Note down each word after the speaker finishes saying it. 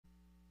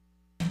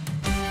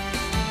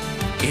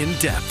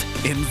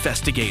In-depth,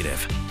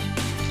 investigative.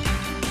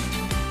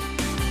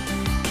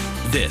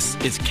 This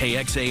is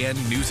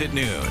KXAN News at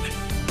Noon.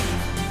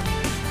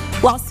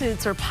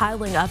 Lawsuits are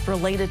piling up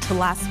related to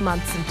last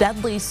month's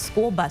deadly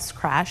school bus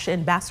crash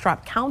in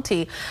Bastrop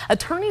County.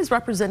 Attorneys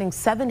representing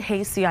 7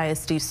 Hays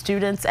CISD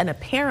students and a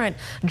parent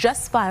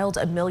just filed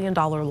a $1 million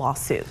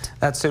lawsuit.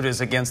 That suit is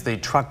against the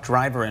truck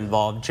driver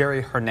involved,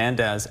 Jerry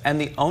Hernandez,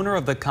 and the owner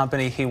of the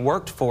company he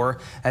worked for,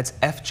 that's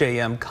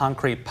FJM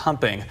Concrete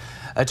Pumping.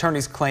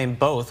 Attorneys claim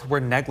both were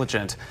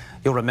negligent.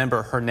 You'll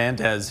remember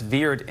Hernandez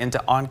veered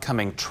into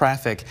oncoming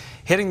traffic,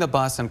 hitting the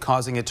bus and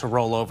causing it to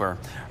roll over.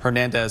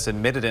 Hernandez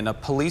admitted in a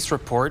police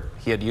report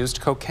he had used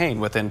cocaine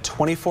within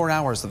 24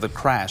 hours of the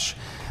crash.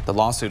 The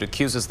lawsuit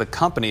accuses the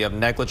company of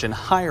negligent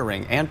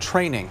hiring and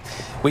training.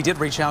 We did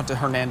reach out to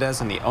Hernandez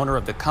and the owner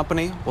of the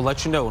company. We'll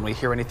let you know when we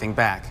hear anything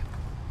back.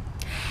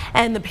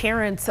 And the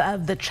parents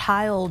of the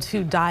child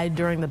who died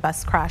during the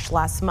bus crash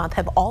last month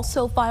have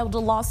also filed a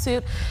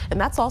lawsuit, and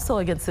that's also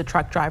against the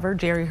truck driver,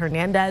 Jerry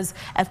Hernandez,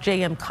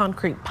 FJM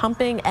Concrete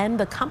Pumping, and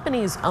the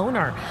company's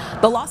owner.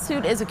 The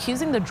lawsuit is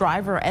accusing the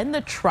driver and the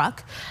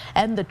truck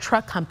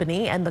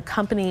company and the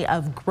company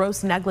of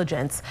gross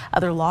negligence.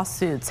 Other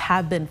lawsuits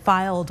have been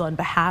filed on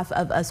behalf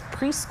of a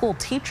preschool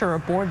teacher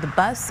aboard the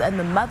bus and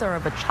the mother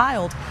of a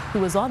child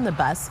who was on the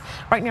bus.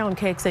 Right now on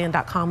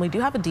KXAN.com, we do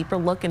have a deeper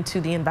look into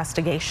the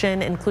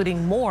investigation, including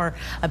more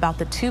about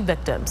the 2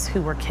 victims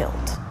who were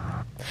killed.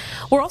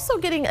 We're also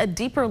getting a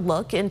deeper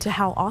look into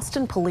how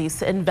Austin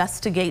police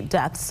investigate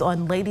deaths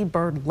on Lady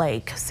Bird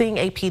Lake. Seeing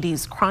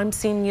APD's crime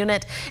scene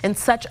unit in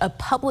such a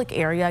public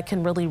area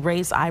can really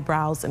raise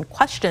eyebrows and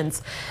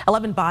questions.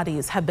 11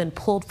 bodies have been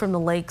pulled from the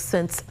lake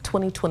since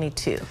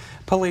 2022.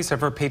 Police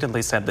have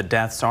repeatedly said the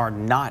deaths are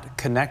not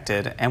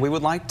connected, and we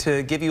would like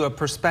to give you a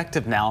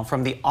perspective now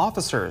from the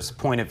officer's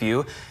point of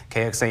view.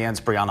 KXAN's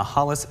Brianna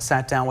Hollis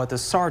sat down with a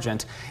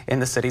sergeant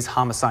in the city's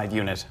homicide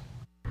unit.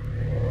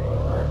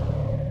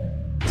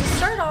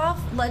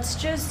 Let's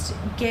just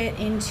get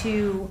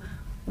into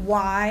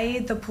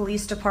why the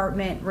police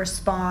department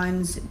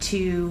responds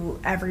to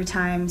every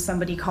time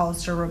somebody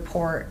calls to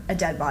report a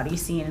dead body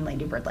seen in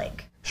Lady Bird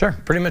Lake. Sure.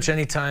 Pretty much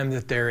any time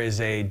that there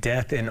is a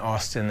death in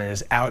Austin that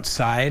is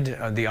outside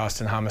of the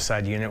Austin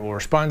Homicide Unit, will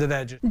respond to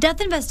that. Death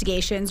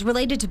investigations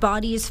related to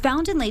bodies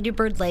found in Lady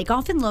Bird Lake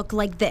often look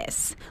like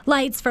this.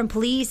 Lights from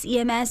police,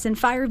 EMS, and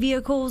fire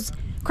vehicles,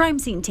 crime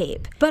scene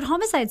tape. But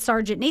Homicide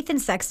Sergeant Nathan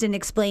Sexton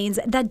explains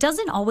that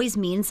doesn't always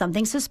mean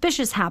something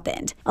suspicious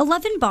happened.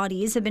 11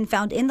 bodies have been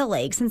found in the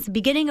lake since the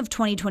beginning of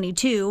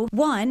 2022.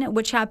 One,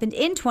 which happened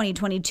in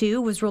 2022,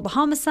 was ruled a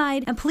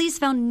homicide, and police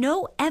found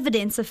no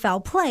evidence of foul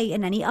play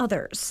in any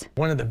others.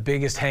 One of the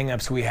biggest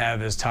hangups we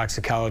have is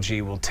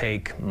toxicology will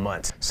take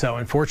months. So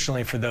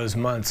unfortunately for those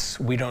months,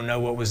 we don't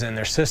know what was in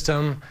their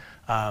system.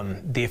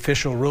 The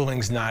official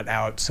ruling's not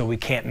out, so we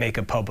can't make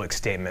a public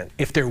statement.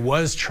 If there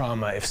was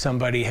trauma, if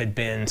somebody had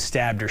been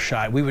stabbed or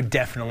shot, we would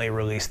definitely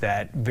release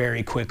that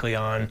very quickly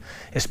on,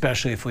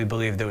 especially if we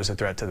believe there was a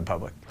threat to the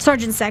public.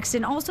 Sergeant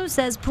Sexton also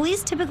says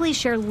police typically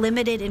share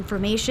limited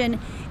information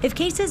if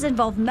cases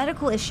involve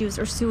medical issues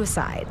or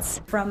suicides.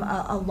 From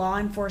a law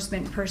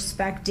enforcement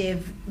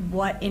perspective,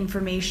 what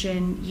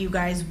information you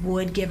guys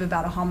would give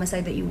about a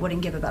homicide that you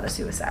wouldn't give about a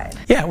suicide?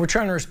 Yeah, we're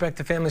trying to respect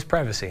the family's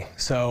privacy.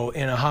 So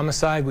in a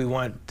homicide,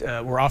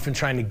 we're often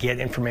trying to get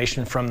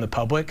information from the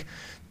public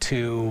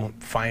to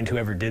find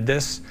whoever did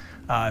this.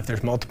 If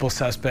there's multiple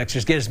suspects,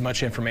 just get as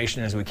much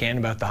information as we can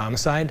about the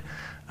homicide.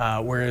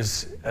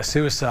 Whereas a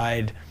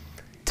suicide,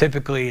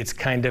 typically it's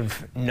kind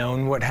of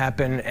known what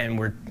happened, and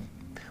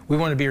we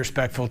want to be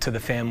respectful to the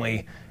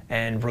family,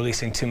 and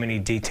releasing too many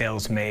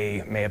details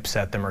may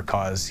upset them or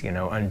cause,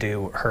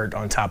 undue hurt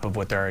on top of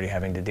what they're already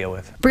having to deal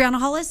with. Brianna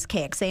Hollis,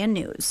 KXAN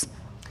News.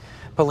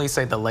 Police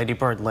say the Lady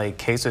Bird Lake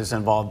cases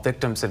involve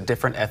victims of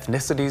different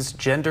ethnicities,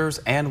 genders,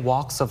 and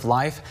walks of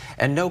life,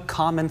 and no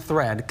common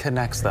thread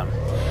connects them.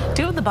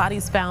 2 of the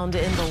bodies found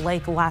in the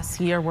lake last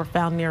year were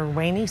found near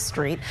Rainey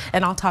Street.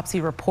 An autopsy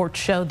report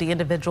showed the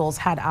individuals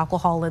had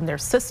alcohol in their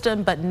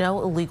system, but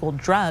no illegal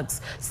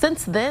drugs.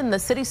 Since then, the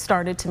city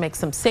started to make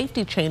some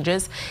safety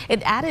changes.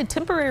 It added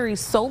temporary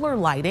solar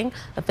lighting,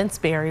 a fence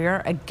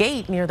barrier, a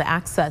gate near the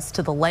access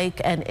to the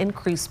lake, and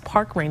increased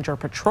park ranger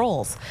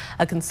patrols.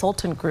 A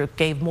consultant group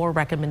gave more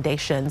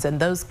recommendations, and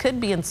those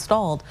could be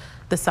installed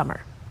this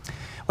summer.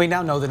 We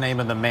now know the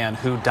name of the man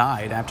who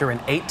died after an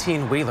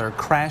 18-wheeler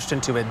crashed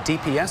into a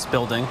DPS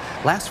building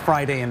last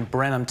Friday in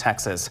Brenham,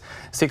 Texas.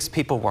 6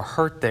 people were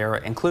hurt there,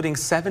 including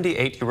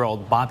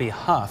 78-year-old Bobby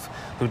Huff,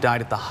 who died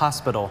at the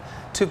hospital.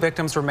 2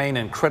 victims remain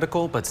in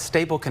critical but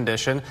stable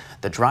condition.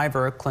 The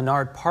driver,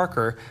 Clenard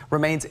Parker,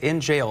 remains in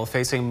jail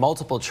facing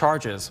multiple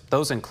charges.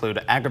 Those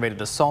include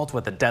aggravated assault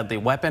with a deadly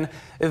weapon,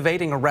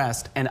 evading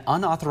arrest, and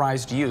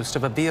unauthorized use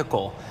of a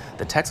vehicle.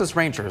 The Texas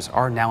Rangers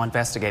are now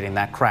investigating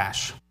that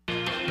crash.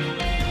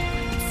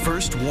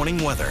 First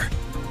warning weather.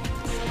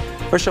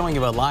 We're showing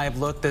you a live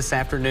look this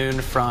afternoon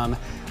from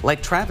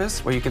Lake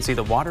Travis, where you can see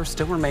the water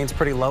still remains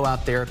pretty low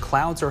out there.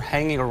 Clouds are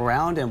hanging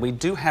around, and we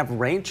do have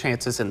rain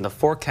chances in the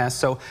forecast.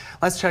 So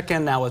let's check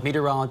in now with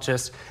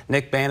meteorologist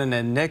Nick Bannon.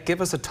 And Nick, give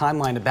us a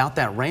timeline about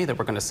that rain that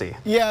we're going to see.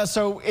 Yeah,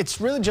 so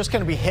it's really just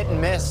going to be hit and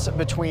miss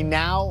between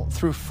now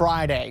through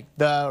Friday.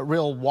 The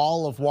real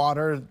wall of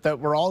water that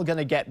we're all going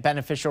to get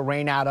beneficial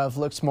rain out of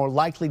looks more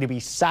likely to be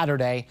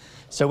Saturday.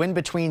 So in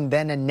between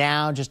then and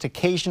now, just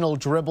occasional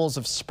dribbles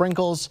of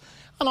sprinkles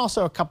and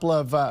also a couple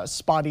of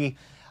spotty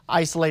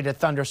isolated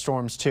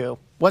thunderstorms too.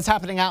 What's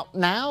happening out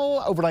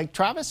now over Lake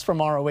Travis from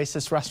our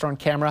Oasis restaurant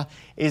camera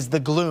is the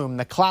gloom,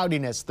 the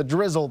cloudiness, the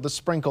drizzle, the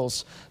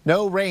sprinkles.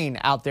 No rain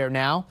out there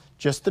now,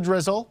 just the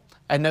drizzle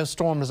and no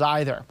storms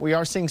either. We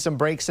are seeing some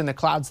breaks in the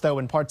clouds though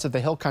in parts of the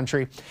hill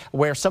country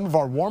where some of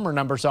our warmer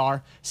numbers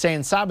are.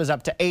 San Saba's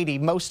up to 80.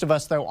 Most of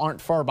us though aren't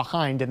far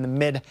behind in the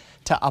mid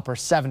to upper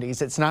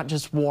 70s. It's not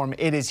just warm,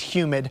 it is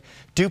humid.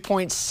 Dew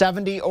point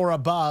 70 or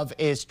above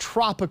is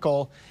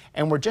tropical,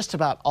 and we're just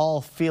about all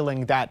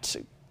feeling that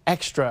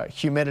extra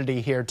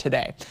humidity here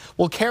today.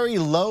 We'll carry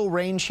low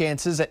rain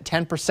chances at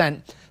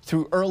 10%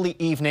 through early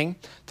evening.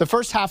 The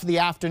first half of the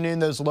afternoon,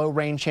 those low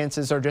rain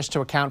chances are just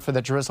to account for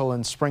the drizzle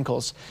and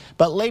sprinkles.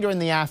 But later in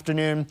the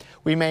afternoon,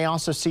 we may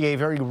also see a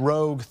very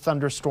rogue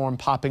thunderstorm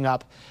popping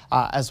up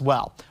as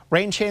well.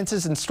 Rain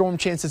chances and storm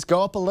chances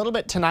go up a little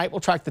bit tonight.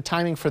 We'll track the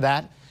timing for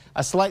that.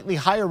 A slightly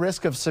higher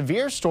risk of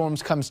severe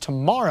storms comes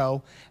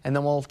tomorrow, and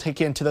then we'll take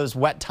you into those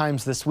wet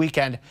times this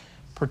weekend,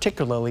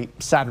 particularly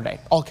Saturday.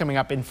 All coming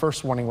up in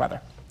First Warning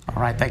Weather.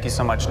 All right, thank you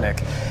so much,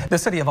 Nick. The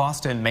city of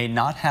Austin may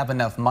not have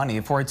enough money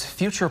for its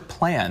future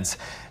plans.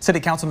 City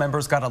council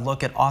members got a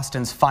look at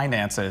Austin's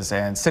finances,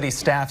 and city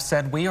staff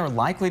said we are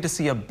likely to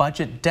see a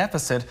budget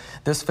deficit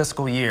this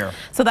fiscal year.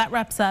 So that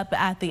wraps up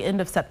at the end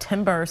of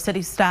September.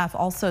 City staff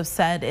also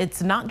said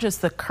it's not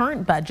just the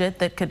current budget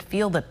that could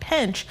feel the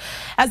pinch.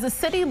 As the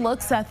city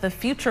looks at the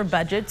future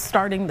budget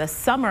starting this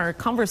summer,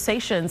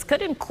 conversations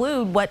could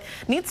include what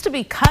needs to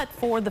be cut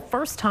for the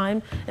first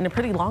time in a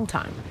pretty long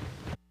time.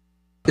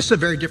 This is a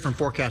very different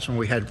forecast than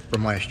we had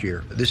from last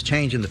year. This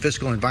change in the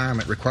fiscal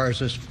environment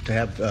requires us to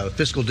have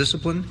fiscal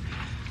discipline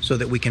so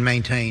that we can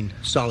maintain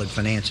solid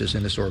finances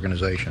in this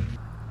organization.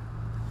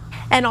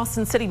 And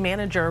Austin City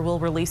Manager will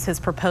release his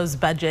proposed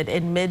budget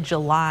in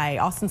mid-July.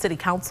 Austin City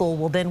Council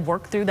will then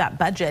work through that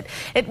budget.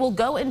 It will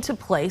go into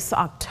place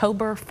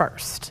October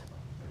 1st.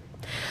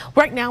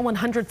 Right now,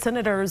 100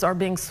 senators are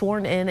being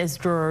sworn in as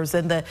jurors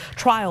in the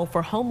trial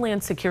for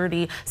Homeland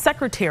Security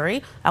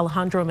Secretary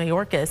Alejandro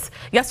Mayorkas.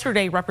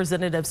 Yesterday,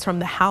 representatives from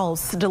the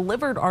House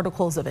delivered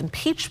articles of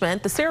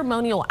impeachment. The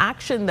ceremonial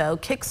action, though,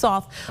 kicks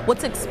off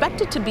what's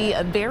expected to be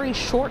a very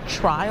short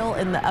trial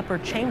in the upper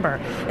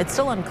chamber. It's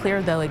still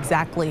unclear, though,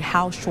 exactly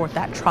how short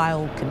that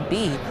trial could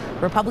be.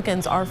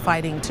 Republicans are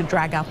fighting to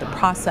drag out the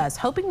process,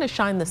 hoping to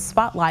shine the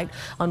spotlight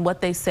on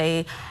what they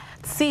see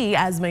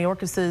as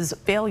Mayorkas's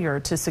failure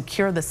to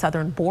secure the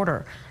southern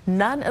border.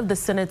 None of the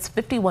Senate's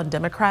 51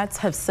 Democrats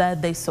have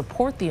said they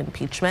support the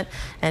impeachment,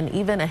 and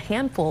even a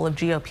handful of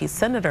GOP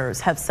senators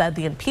have said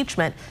the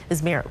impeachment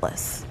is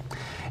meritless.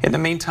 In the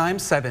meantime,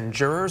 7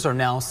 jurors are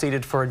now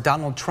seated for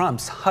Donald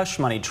Trump's hush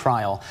money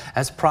trial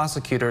as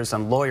prosecutors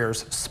and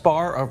lawyers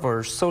spar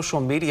over social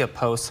media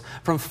posts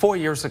from 4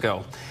 years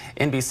ago.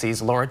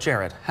 NBC's Laura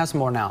Jarrett has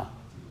more now.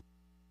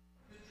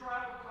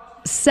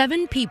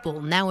 7 people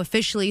now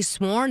officially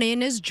sworn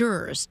in as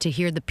jurors to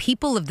hear the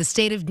people of the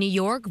state of New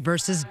York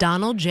versus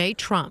Donald J.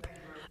 Trump.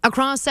 A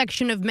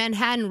cross-section of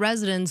Manhattan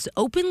residents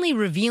openly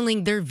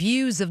revealing their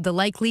views of the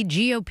likely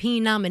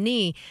GOP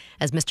nominee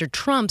as Mr.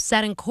 Trump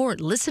sat in court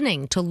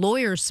listening to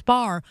lawyers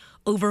spar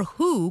over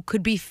who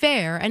could be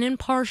fair and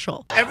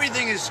impartial.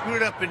 Everything is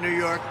screwed up in New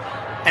York,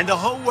 and the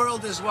whole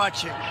world is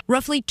watching.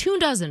 Roughly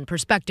 24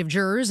 prospective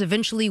jurors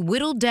eventually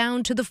whittled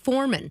down to the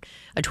foreman,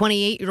 a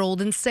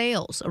 28-year-old in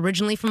sales,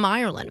 originally from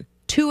Ireland,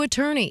 2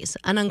 attorneys,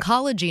 an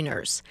oncology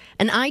nurse,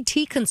 an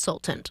IT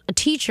consultant, a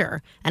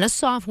teacher, and a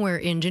software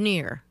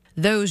engineer.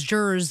 Those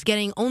jurors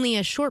getting only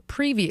a short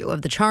preview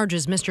of the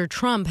charges Mr.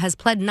 Trump has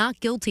pled not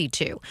guilty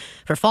to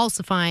for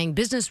falsifying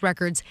business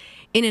records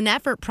in an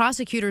effort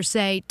prosecutors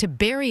say to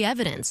bury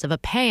evidence of a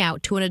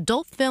payout to an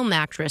adult film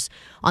actress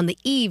on the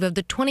eve of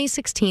the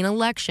 2016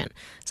 election,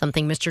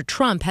 something Mr.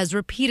 Trump has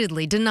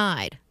repeatedly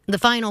denied. The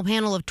final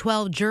panel of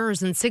 12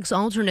 jurors and 6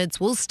 alternates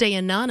will stay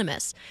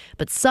anonymous,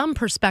 but some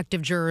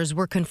prospective jurors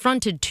were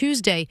confronted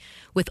Tuesday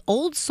with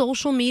old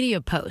social media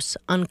posts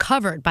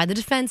uncovered by the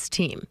defense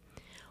team.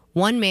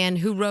 One man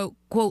who wrote,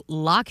 quote,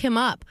 "lock him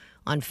up"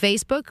 on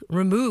Facebook,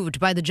 removed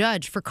by the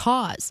judge for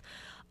cause.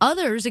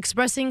 Others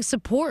expressing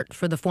support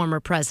for the former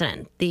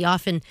president. The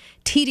often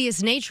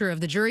tedious nature of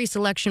the jury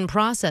selection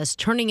process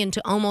turning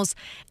into almost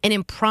an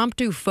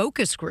impromptu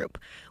focus group.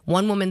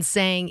 One woman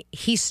saying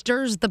he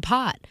stirs the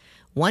pot.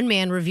 One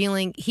man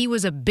revealing he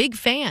was a big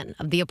fan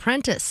of The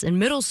Apprentice in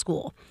middle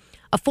school.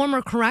 A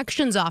former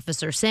corrections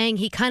officer saying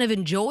he kind of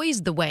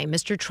enjoys the way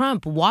Mr.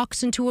 Trump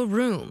walks into a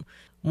room.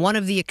 One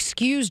of the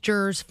excused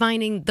jurors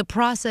finding the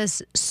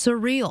process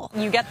surreal.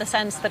 You get the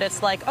sense that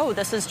it's like, oh,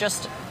 this is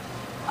just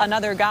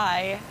another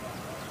guy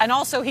And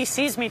also he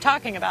sees me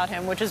talking about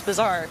him, which is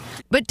bizarre.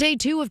 But day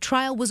 2 of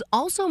trial was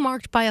also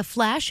marked by a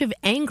flash of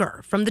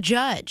anger from the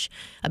judge.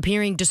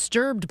 Appearing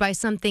disturbed by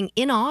something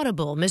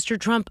inaudible, Mr.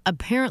 Trump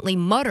apparently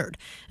muttered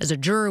as a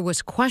juror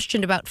was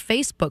questioned about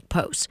Facebook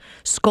posts,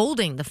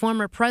 scolding the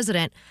former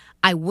president,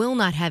 "I will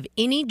not have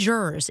any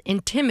jurors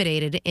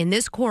intimidated in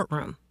this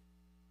courtroom."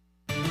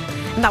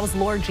 And that was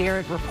Laura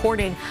Jarrett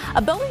reporting.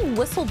 A Boeing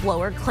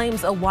whistleblower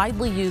claims a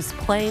widely used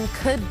plane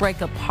could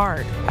break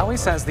apart. Ellie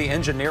says the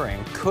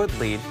engineering could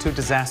lead to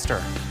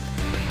disaster.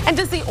 And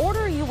does the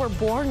order you were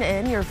born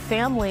in, your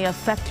family,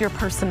 affect your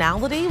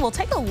personality? We'll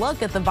take a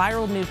look at the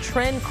viral new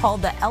trend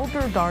called the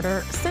elder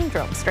daughter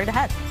syndrome. Straight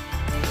ahead.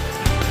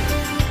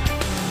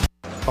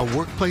 A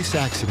workplace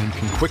accident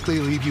can quickly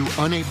leave you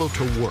unable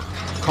to work,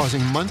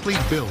 causing monthly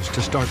bills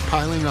to start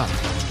piling up.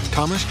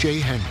 Thomas J.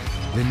 Henry,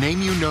 the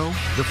name you know,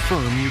 the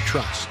firm you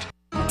trust.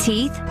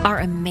 Teeth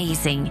are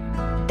amazing.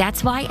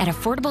 That's why at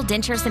Affordable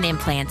Dentures and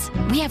Implants,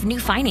 we have new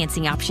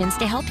financing options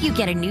to help you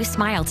get a new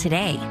smile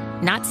today,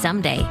 not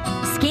someday.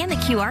 Scan the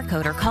QR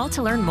code or call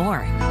to learn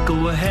more.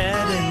 Go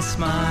ahead and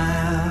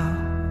smile.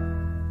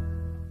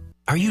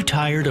 Are you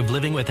tired of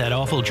living with that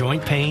awful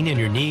joint pain in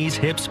your knees,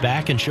 hips,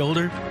 back, and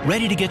shoulder?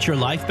 Ready to get your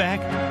life back?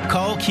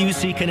 Call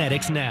QC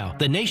Kinetics now,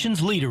 the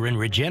nation's leader in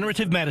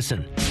regenerative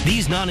medicine.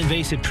 These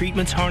non-invasive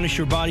treatments harness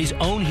your body's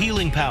own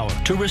healing power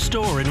to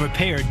restore and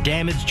repair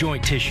damaged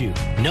joint tissue.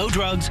 No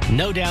drugs,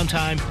 no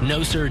downtime,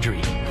 no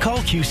surgery. Call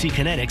QC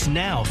Kinetics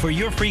now for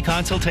your free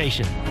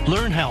consultation.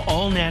 Learn how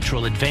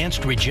all-natural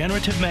advanced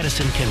regenerative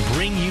medicine can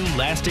bring you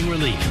lasting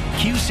relief.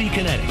 QC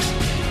Kinetics.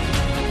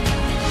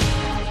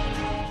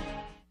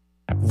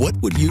 What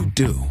would you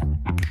do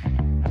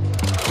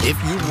if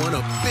you won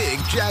a big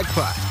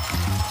jackpot?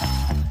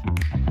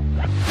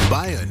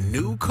 Buy a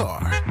new car.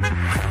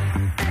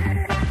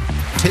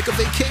 Take a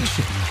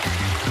vacation.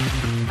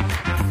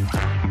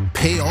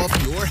 Pay off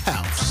your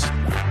house.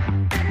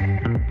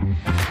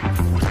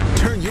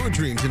 Turn your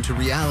dreams into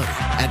reality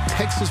at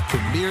Texas'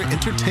 premier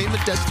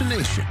entertainment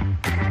destination.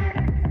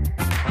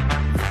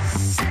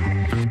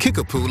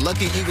 Kickapoo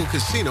Lucky Eagle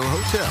Casino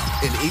Hotel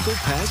in Eagle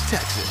Pass,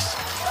 Texas.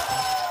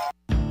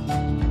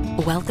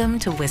 Welcome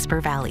to Whisper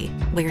Valley,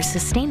 where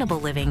sustainable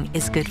living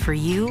is good for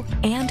you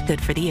and good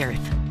for the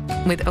earth.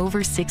 With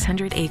over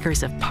 600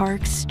 acres of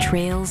parks,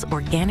 trails,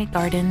 organic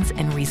gardens,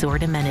 and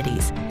resort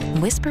amenities,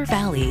 Whisper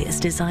Valley is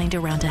designed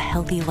around a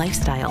healthy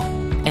lifestyle,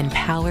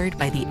 empowered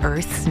by the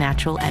Earth's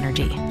natural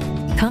energy.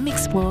 Come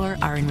explore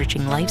our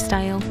enriching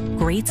lifestyle,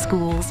 great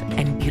schools,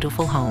 and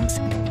beautiful homes,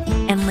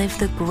 and live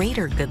the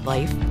greater good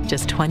life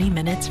just 20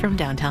 minutes from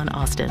downtown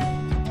Austin.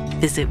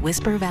 Visit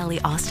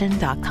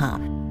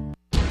whispervalleyaustin.com.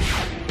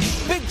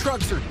 Big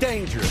trucks are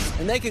dangerous,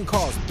 and they can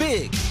cause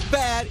big,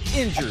 bad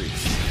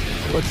injuries.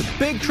 But the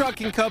big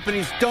trucking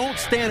companies don't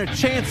stand a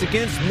chance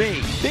against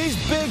me. These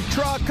big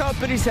truck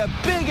companies have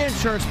big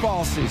insurance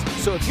policies,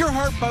 so if you're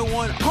hurt by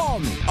one, call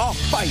me. I'll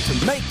fight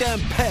to make them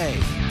pay.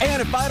 And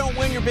if I don't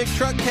win your big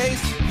truck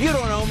case, you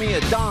don't owe me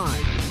a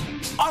dime.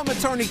 I'm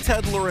attorney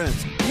Ted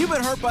Lorenz. You've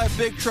been hurt by a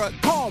big truck,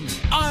 call me.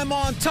 I'm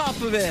on top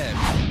of it.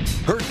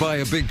 Hurt by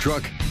a big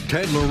truck,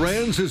 Ted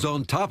Lorenz is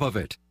on top of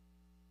it.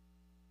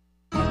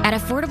 At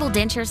Affordable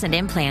Dentures and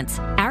Implants,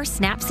 our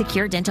Snap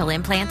Secure Dental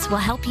Implants will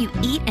help you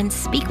eat and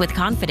speak with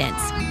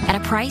confidence at a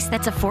price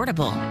that's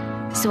affordable.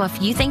 So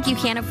if you think you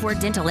can't afford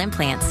dental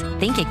implants,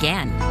 think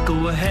again.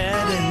 Go ahead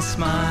and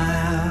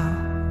smile.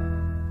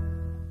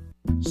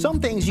 Some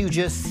things you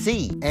just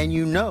see and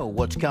you know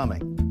what's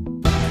coming.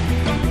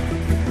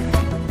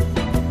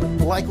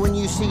 Like when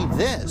you see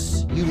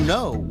this, you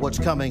know what's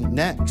coming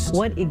next.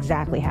 What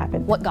exactly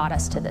happened? What got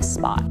us to this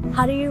spot?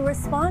 How do you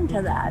respond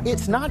to that?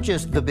 It's not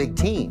just the big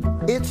team,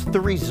 it's the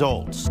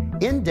results.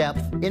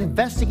 In-depth,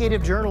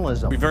 investigative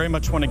journalism. We very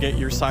much want to get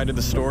your side of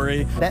the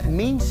story. That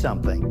means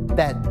something,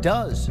 that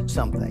does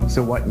something.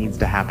 So what needs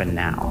to happen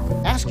now?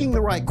 Asking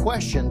the right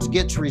questions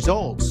gets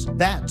results.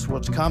 That's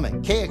what's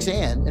coming.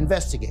 KXAN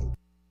Investigate.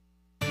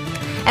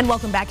 And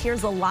welcome back.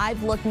 Here's a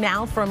live look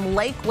now from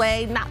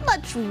Lakeway. Not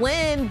much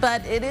wind,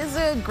 but it is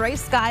a gray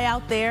sky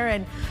out there,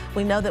 and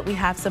we know that we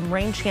have some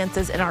rain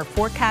chances in our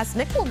forecast.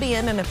 Nick will be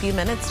in a few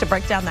minutes to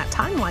break down that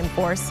timeline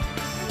for us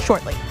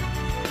shortly.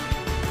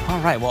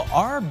 All right, well,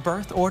 are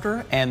birth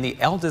order and the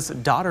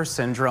eldest daughter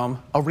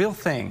syndrome a real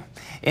thing?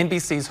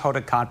 NBC's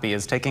Hoda Kotb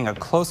is taking a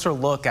closer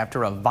look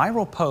after a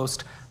viral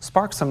post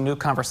sparked some new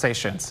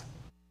conversations.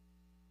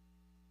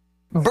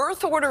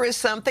 Birth order is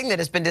something that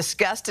has been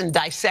discussed and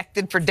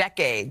dissected for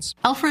decades.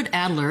 Alfred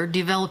Adler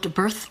developed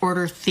birth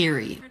order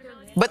theory.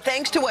 But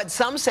thanks to what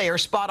some say are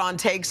spot-on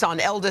takes on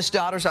eldest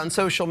daughters on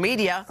social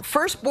media,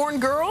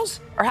 firstborn girls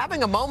are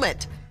having a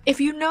moment.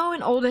 If you know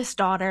an oldest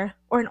daughter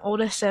or an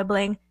oldest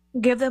sibling,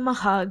 give them a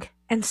hug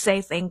and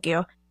say thank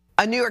you.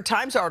 A New York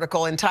Times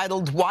article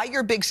entitled "Why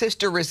Your Big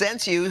Sister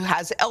Resents You"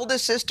 has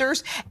eldest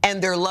sisters and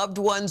their loved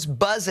ones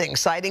buzzing,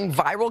 citing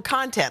viral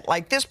content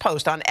like this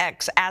post on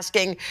X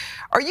asking,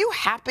 "Are you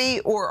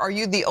happy or are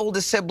you the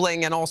oldest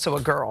sibling and also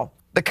a girl?"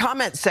 The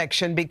comment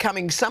section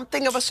becoming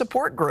something of a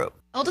support group.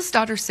 Eldest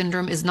daughter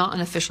syndrome is not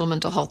an official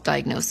mental health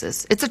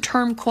diagnosis. It's a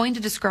term coined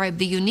to describe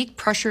the unique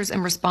pressures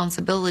and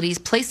responsibilities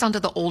placed onto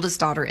the oldest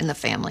daughter in the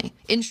family.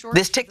 In short,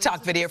 this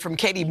TikTok video from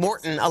Katie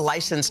Morton, a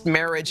licensed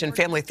marriage and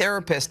family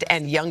therapist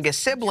and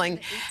youngest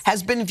sibling,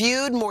 has been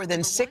viewed more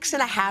than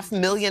 6.5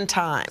 million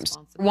times.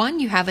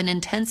 1, you have an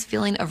intense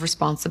feeling of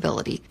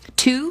responsibility.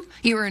 2,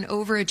 you are an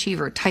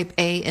overachiever, type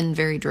A, and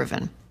very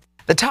driven.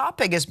 The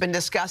topic has been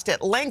discussed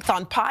at length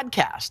on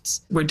podcasts.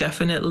 We're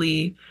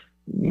definitely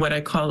what I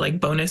call like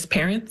bonus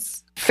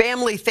parents.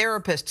 Family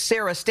therapist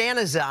Sarah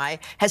Stanizai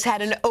has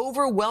had an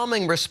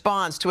overwhelming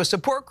response to a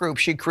support group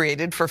she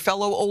created for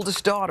fellow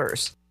oldest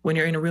daughters. When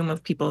you're in a room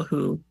of people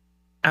who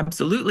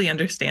absolutely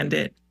understand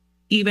it,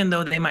 even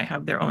though they might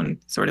have their own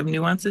sort of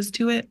nuances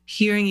to it,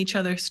 hearing each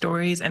other's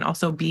stories and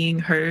also being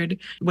heard,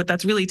 what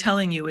that's really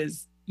telling you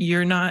is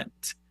you're not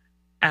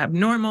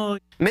abnormal.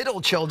 Middle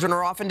children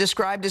are often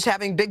described as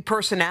having big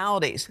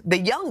personalities. The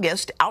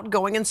youngest,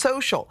 outgoing and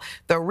social.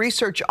 The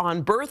research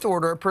on birth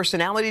order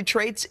personality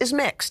traits is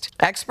mixed.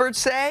 Experts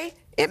say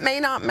it may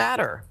not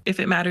matter.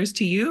 If it matters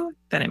to you,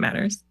 then it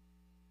matters.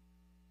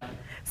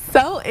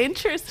 So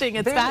interesting.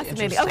 It's Very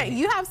fascinating. interesting. Okay,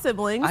 you have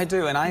siblings. I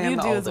do, and I am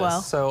the oldest. As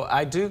well. So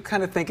I do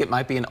kind of think it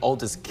might be an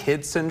oldest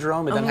kid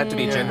syndrome. It doesn't have to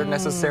be gendered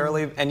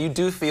necessarily. And you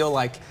do feel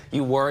like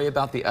you worry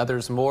about the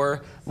others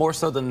more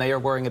so than they are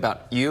worrying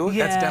about you.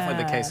 Yeah. That's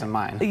definitely the case in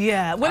mine.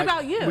 Yeah. What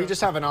about you? We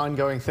just have an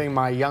ongoing thing.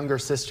 My younger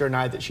sister and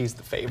I, that she's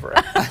the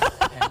favorite.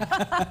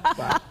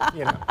 But,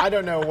 you know, I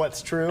don't know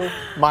what's true.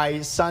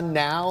 My son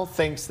now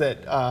thinks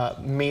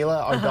that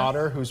Mila, our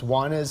daughter, who's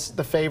 1, is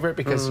the favorite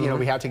because, you know,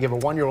 we have to give a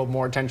 1-year-old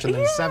more attention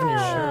than a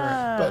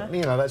 7-year-old. But,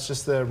 you know, that's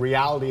just the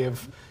reality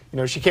of, you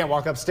know, she can't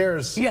walk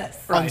upstairs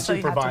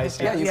unsupervised.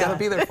 So you gotta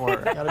be there for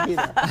her. Gotta be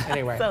there.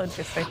 Anyway. So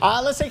interesting.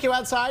 Let's take you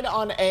outside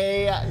on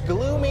a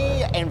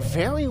gloomy and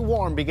very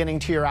warm beginning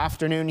to your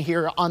afternoon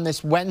here on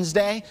this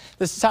Wednesday.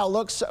 This is how it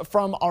looks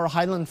from our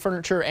Highland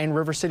Furniture and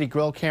River City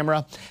Grill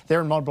camera there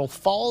in Marlborough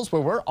Falls,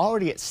 where we're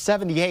already at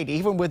 78,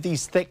 even with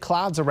these thick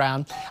clouds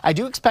around. I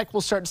do expect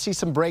we'll start to see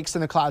some breaks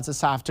in the clouds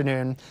this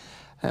afternoon.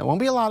 It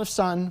won't be a lot of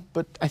sun,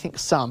 but I think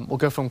some. We'll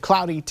go from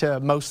cloudy to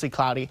mostly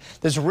cloudy.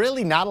 There's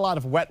really not a lot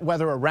of wet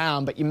weather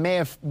around, but you may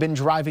have been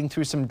driving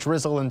through some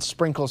drizzle and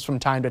sprinkles from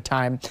time to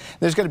time.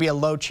 There's going to be a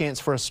low chance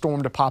for a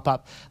storm to pop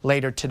up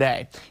later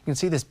today. You can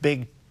see this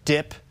big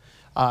dip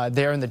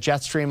there in the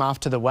jet stream off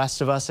to the west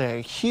of us,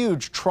 a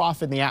huge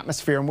trough in the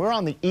atmosphere, and we're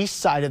on the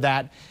east side of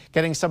that,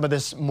 getting some of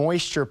this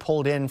moisture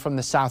pulled in from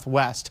the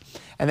southwest.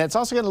 And that's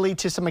also going to lead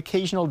to some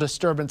occasional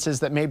disturbances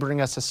that may bring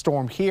us a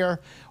storm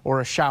here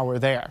or a shower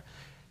there.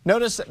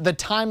 Notice the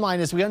timeline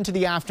as we go into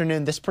the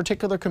afternoon. This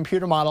particular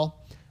computer model,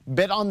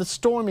 bit on the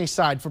stormy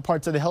side for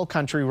parts of the hill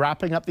country,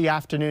 wrapping up the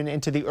afternoon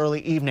into the early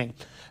evening.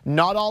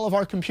 Not all of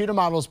our computer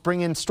models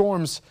bring in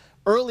storms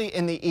early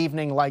in the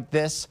evening like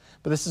this,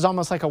 but this is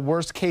almost like a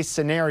worst case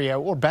scenario,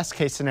 or best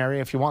case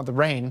scenario if you want the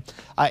rain,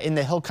 in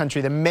the hill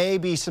country. There may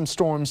be some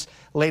storms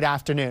late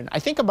afternoon. I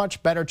think a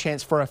much better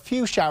chance for a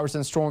few showers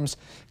and storms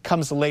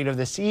comes later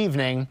this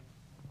evening,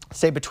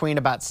 say between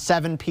about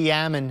 7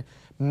 p.m. and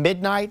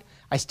midnight.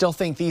 I still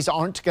think these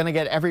aren't going to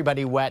get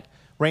everybody wet.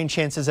 Rain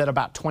chances at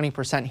about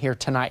 20% here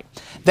tonight.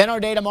 Then our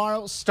day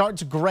tomorrow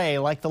starts gray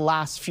like the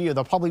last few.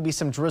 There'll probably be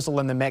some drizzle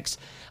in the mix.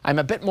 I'm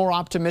a bit more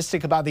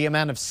optimistic about the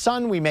amount of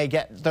sun we may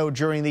get, though,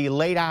 during the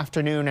late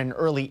afternoon and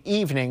early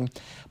evening.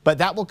 But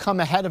that will come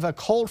ahead of a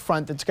cold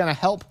front that's going to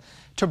help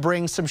to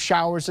bring some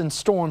showers and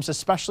storms,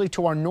 especially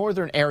to our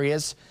northern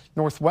areas,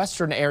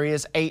 northwestern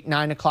areas, 8,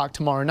 9 o'clock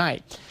tomorrow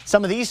night.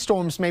 Some of these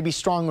storms may be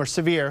strong or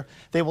severe.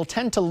 They will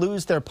tend to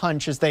lose their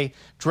punch as they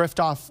drift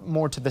off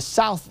more to the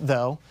south,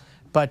 though.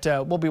 But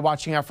we'll be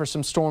watching out for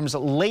some storms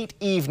late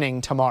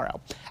evening tomorrow.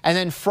 And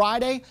then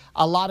Friday,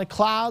 a lot of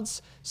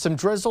clouds, some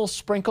drizzle,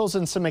 sprinkles,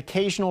 and some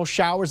occasional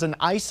showers and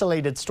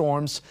isolated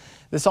storms.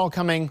 This all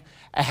coming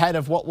ahead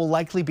of what will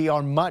likely be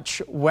our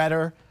much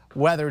wetter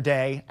weather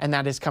day, and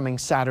that is coming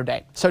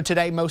Saturday. So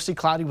today, mostly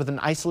cloudy with an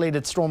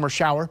isolated storm or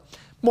shower.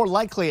 More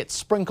likely it's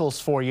sprinkles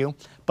for you,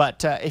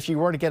 but if you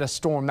were to get a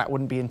storm, that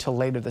wouldn't be until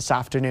later this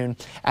afternoon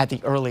at the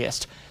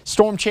earliest.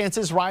 Storm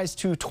chances rise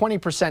to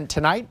 20%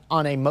 tonight.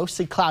 On a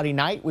mostly cloudy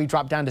night, we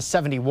drop down to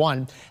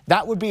 71.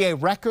 That would be a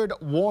record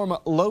warm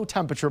low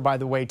temperature, by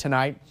the way,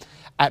 tonight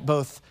at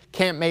both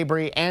Camp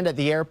Mabry and at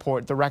the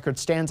airport. The record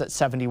stands at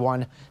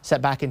 71,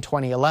 set back in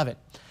 2011.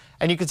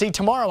 And you can see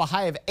tomorrow a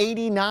high of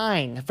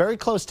 89, very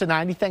close to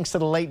 90 thanks to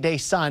the late day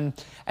sun.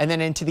 And then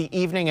into the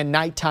evening and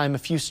nighttime, a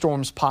few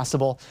storms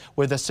possible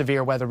with a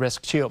severe weather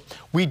risk too.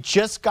 We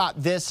just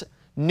got this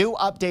new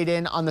update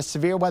in on the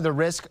severe weather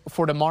risk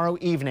for tomorrow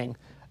evening.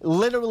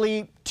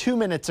 Literally 2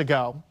 minutes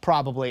ago,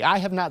 probably. I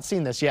have not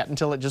seen this yet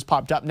until it just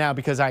popped up now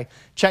because I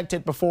checked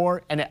it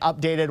before and it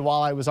updated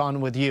while I was on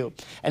with you.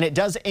 And it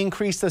does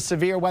increase the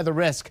severe weather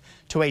risk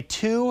to a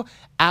 2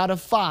 out of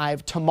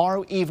 5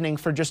 tomorrow evening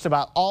for just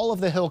about all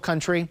of the Hill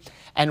Country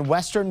and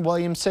western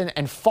Williamson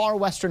and far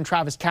western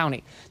Travis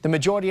County. The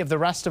majority of the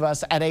rest of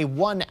us at a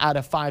 1 out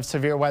of 5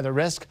 severe weather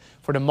risk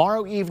for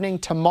tomorrow evening,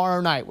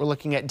 tomorrow night. We're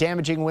looking at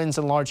damaging winds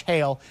and large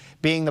hail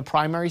being the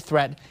primary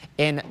threat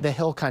in the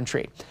Hill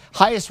Country.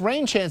 Highest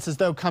rain chances,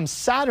 though, come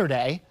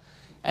Saturday,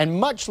 and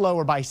much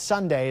lower by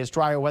Sunday as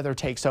drier weather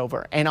takes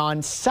over. And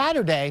on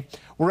Saturday,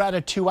 we're at a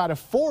 2 out of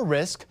 4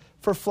 risk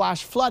for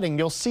flash flooding.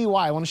 You'll see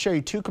why. I want to show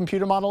you two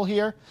computer models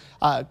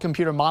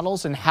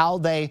and how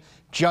they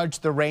judge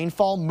the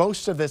rainfall.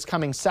 Most of this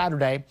coming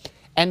Saturday,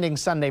 ending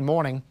Sunday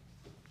morning.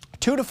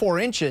 2 to 4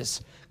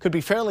 inches could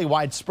be fairly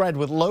widespread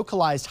with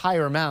localized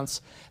higher amounts.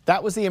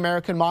 That was the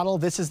American model.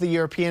 This is the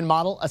European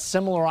model. A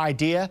similar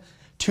idea.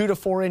 2 to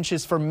 4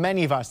 inches for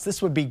many of us.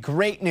 This would be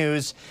great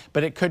news,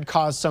 but it could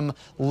cause some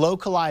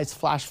localized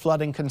flash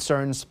flooding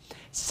concerns.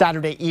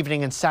 Saturday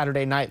evening and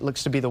Saturday night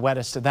looks to be the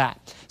wettest of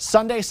that.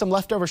 Sunday, some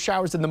leftover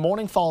showers in the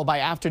morning, followed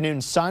by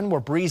afternoon sun. We're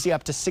breezy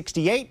up to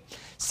 68,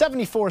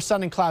 74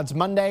 sun and clouds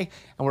Monday,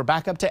 and we're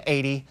back up to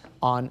 80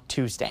 on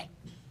Tuesday.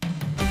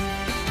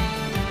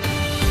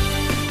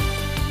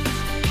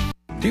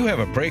 Do you have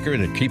a breaker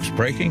that keeps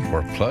breaking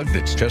or a plug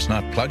that's just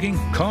not plugging?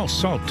 Call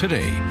Salt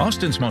today,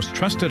 Austin's most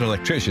trusted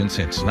electrician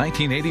since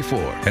 1984,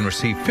 and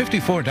receive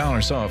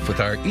 $54 off with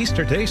our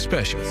Easter Day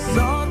special.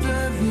 Salt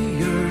of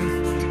the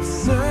Earth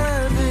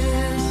Service.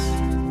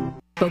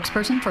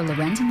 Spokesperson for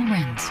Lorenz &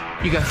 Lorenz.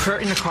 You got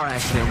hurt in a car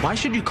accident. Why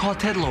should you call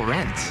Ted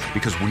Lorenz?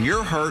 Because when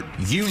you're hurt,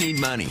 you need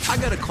money. I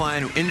got a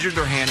client who injured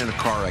their hand in a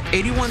car wreck.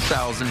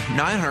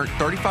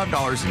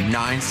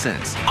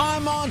 $81,935.09.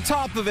 I'm on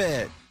top of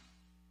it.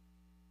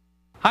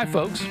 Hi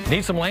folks,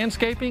 need some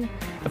landscaping?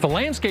 If a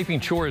landscaping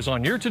chore is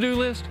on your to-do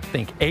list,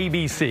 think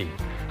ABC.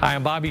 Hi,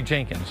 I'm Bobby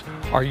Jenkins.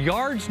 Our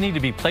yards need to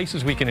be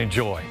places we can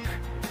enjoy.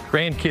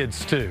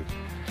 Grandkids too.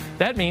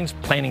 That means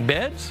planting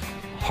beds,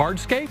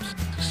 hardscapes,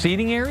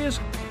 seating areas,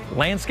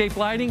 landscape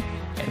lighting,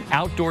 and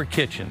outdoor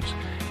kitchens.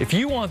 If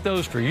you want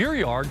those for your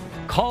yard,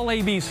 call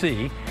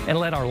ABC and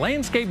let our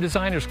landscape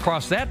designers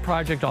cross that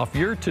project off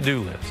your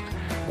to-do list.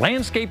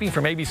 Landscaping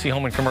from ABC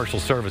Home and Commercial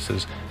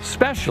Services,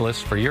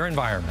 specialists for your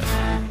environment.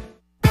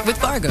 With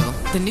Fargo,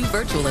 the new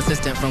virtual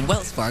assistant from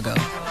Wells Fargo,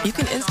 you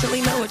can instantly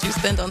know what you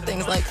spend on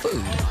things like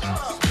food.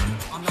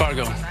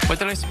 Fargo, what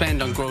did I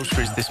spend on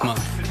groceries this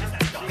month?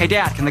 Hey,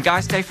 Dad, can the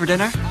guy stay for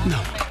dinner?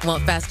 No.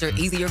 Want faster,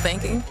 easier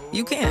banking?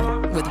 You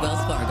can with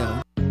Wells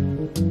Fargo.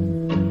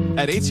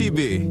 At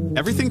H-E-B,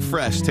 everything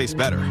fresh tastes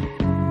better.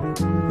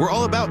 We're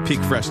all about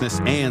peak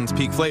freshness and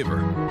peak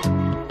flavor.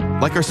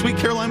 Like our Sweet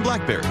Caroline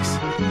blackberries.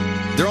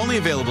 They're only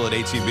available at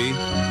H-E-B,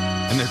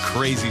 and they're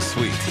crazy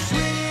sweet.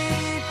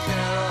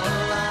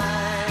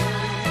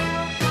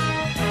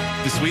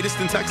 The sweetest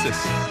in Texas.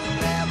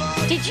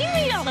 Did you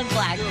eat all the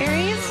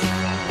blackberries?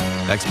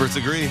 Experts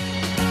agree.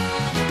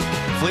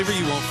 Flavor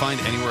you won't find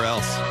anywhere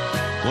else.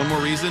 One more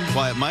reason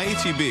why at my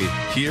H-E-B,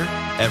 here,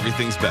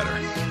 everything's better.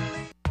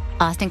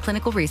 Austin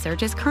Clinical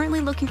Research is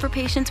currently looking for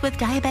patients with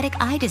diabetic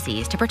eye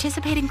disease to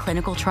participate in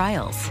clinical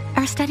trials.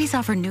 Our studies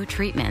offer new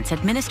treatments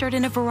administered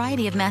in a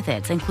variety of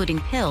methods, including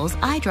pills,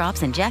 eye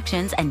drops,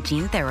 injections, and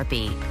gene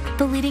therapy.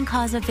 The leading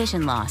cause of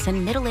vision loss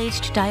in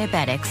middle-aged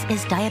diabetics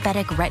is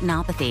diabetic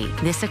retinopathy.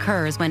 This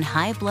occurs when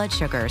high blood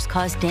sugars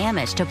cause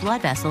damage to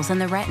blood vessels in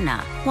the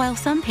retina. While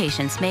some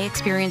patients may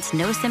experience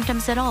no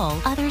symptoms at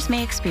all, others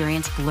may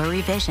experience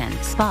blurry vision,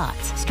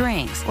 spots,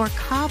 strings, or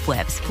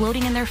cobwebs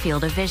floating in their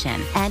field of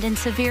vision, and in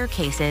severe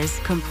cases,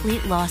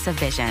 complete loss of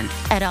vision.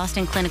 At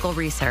Austin Clinical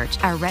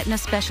Research, our retina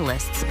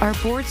specialists are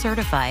board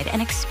certified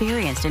and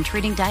experienced in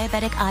treating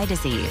diabetic eye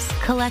disease.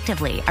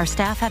 Collectively, our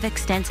staff have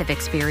extensive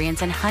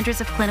experience in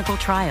hundreds of clinical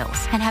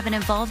trials and have been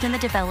involved in the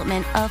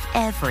development of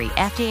every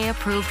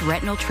FDA-approved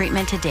retinal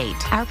treatment to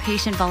date. Our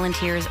patient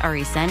volunteers are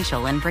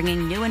essential in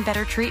bringing new and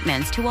better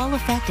treatments to all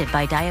affected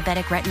by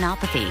diabetic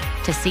retinopathy.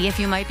 To see if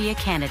you might be a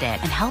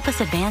candidate and help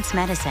us advance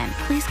medicine,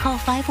 please call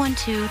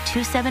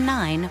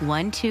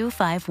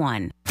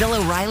 512-279-1251. Bill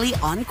O'Reilly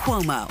on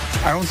Cuomo.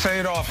 I don't say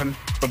it often,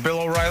 but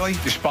Bill O'Reilly,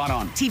 you're spot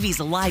on.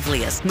 TV's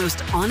liveliest,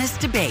 most honest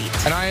debate.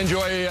 And I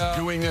enjoy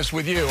doing this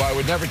with you. I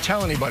would never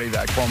tell anybody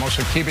that, Cuomo,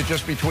 so keep it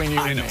just between you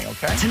and me,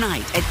 okay?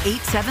 Tonight at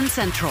 8, 7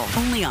 Central,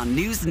 only on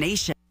News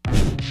Nation.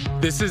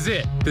 This is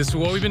it. This is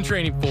what we've been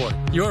training for.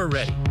 You're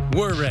ready.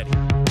 We're ready.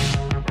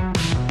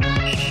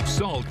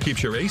 Salt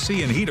keeps your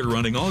AC and heater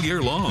running all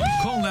year long.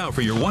 Call now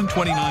for your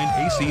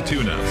 $129 AC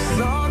tune-up.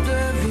 Salt of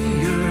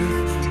the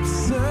Earth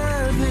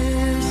Service.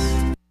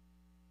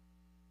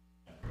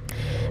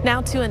 Now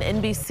to an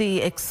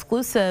NBC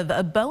exclusive.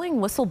 A Boeing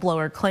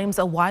whistleblower claims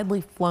a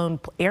widely flown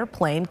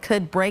airplane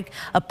could break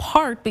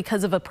apart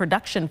because of a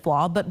production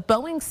flaw, but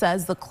Boeing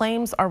says the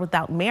claims are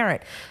without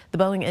merit. The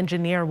Boeing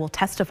engineer will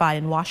testify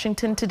in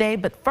Washington today,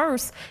 but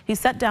first he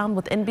sat down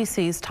with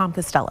NBC's Tom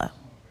Costello.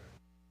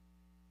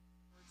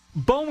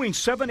 Boeing's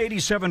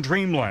 787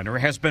 Dreamliner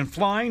has been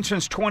flying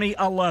since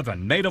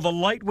 2011, made of a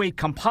lightweight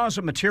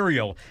composite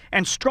material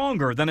and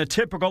stronger than a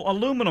typical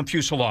aluminum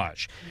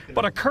fuselage.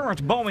 But a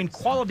current Boeing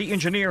quality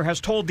engineer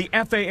has told the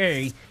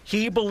FAA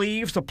he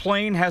believes the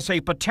plane has a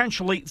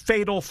potentially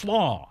fatal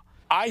flaw.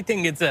 I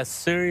think it's as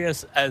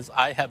serious as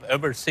I have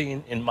ever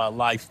seen in my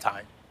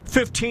lifetime.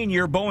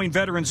 15-year Boeing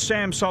veteran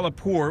Sam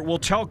Salapour will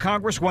tell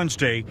Congress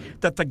Wednesday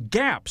that the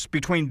gaps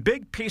between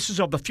big pieces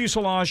of the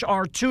fuselage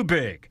are too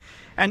big.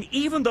 And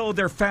even though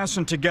they're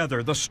fastened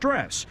together, the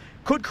stress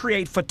could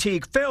create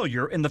fatigue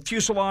failure in the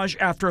fuselage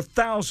after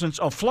thousands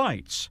of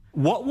flights.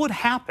 What would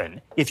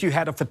happen if you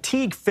had a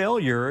fatigue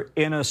failure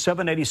in a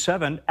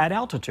 787 at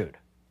altitude?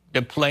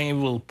 The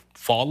plane will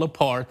fall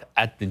apart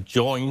at the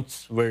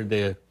joints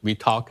where we're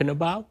talking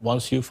about.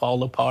 Once you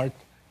fall apart,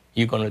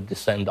 you're going to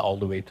descend all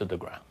the way to the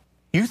ground.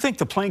 You think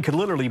the plane could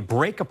literally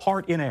break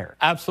apart in air?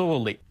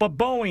 Absolutely. But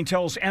Boeing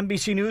tells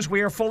NBC News we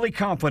are fully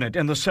confident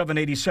in the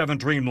 787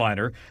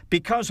 Dreamliner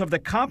because of the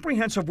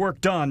comprehensive work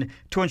done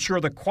to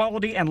ensure the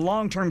quality and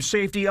long-term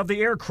safety of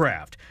the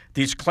aircraft.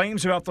 These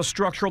claims about the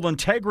structural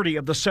integrity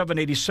of the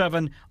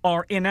 787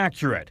 are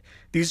inaccurate.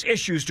 These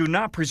issues do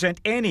not present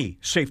any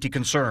safety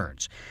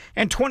concerns.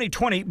 In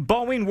 2020,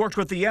 Boeing worked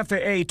with the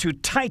FAA to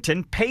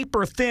tighten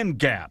paper-thin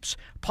gaps,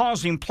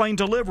 pausing plane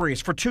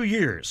deliveries for 2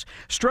 years,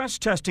 stress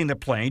testing the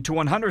plane to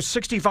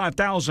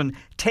 165,000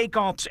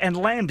 takeoffs and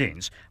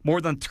landings, more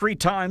than 3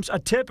 times a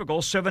typical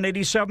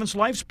 787's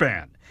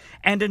lifespan,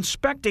 and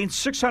inspecting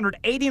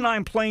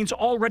 689 planes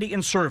already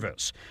in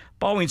service.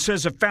 Boeing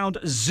says it found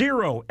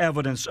zero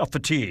evidence of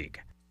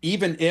fatigue.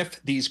 Even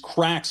if these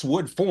cracks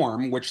would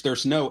form, which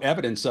there's no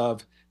evidence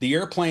of, the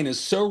airplane is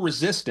so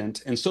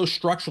resistant and so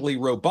structurally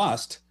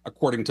robust,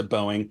 according to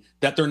Boeing,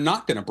 that they're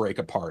not going to break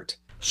apart.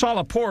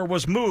 Salapour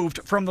was moved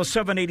from the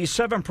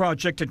 787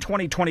 project in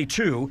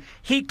 2022,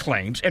 he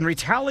claims, in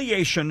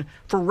retaliation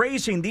for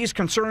raising these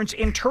concerns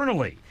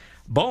internally.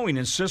 Boeing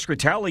insists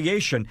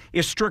retaliation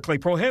is strictly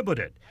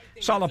prohibited.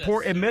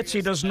 Salapour admits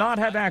he does not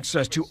have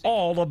access to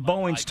all of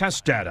Boeing's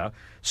test data.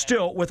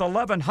 Still, with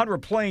 1,100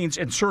 planes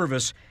in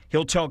service,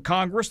 he'll tell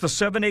Congress the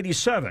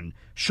 787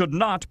 should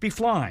not be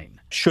flying.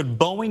 Should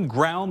Boeing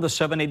ground the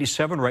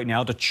 787 right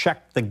now to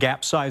check the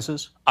gap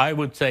sizes? I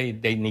would say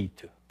they need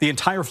to. The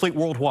entire fleet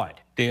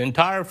worldwide? The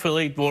entire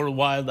fleet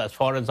worldwide, as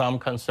far as I'm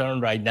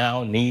concerned right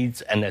now,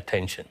 needs an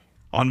attention.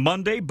 On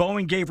Monday,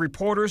 Boeing gave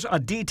reporters a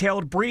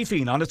detailed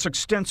briefing on its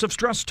extensive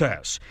stress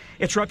tests,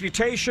 its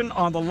reputation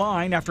on the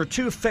line after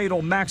 2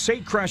 fatal MAX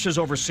 8 crashes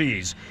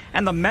overseas,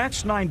 and the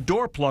MAX 9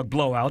 door plug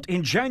blowout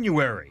in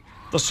January,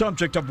 the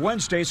subject of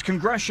Wednesday's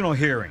congressional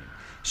hearing.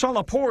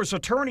 Salapour's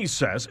attorney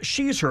says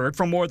she's heard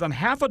from more than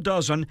half a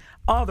dozen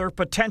other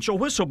potential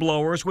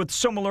whistleblowers with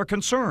similar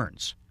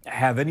concerns.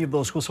 Have any of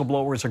those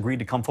whistleblowers agreed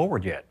to come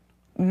forward yet?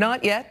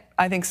 Not yet.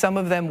 I think some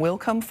of them will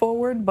come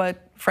forward,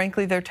 but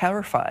frankly, they're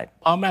terrified.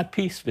 I'm at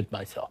peace with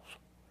myself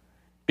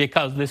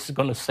because this is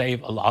going to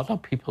save a lot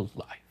of people's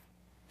life.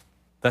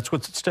 That's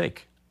what's at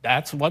stake.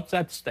 That's what's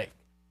at stake.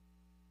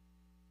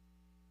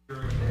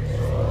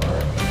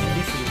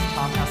 NBC's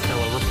Tom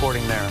Costello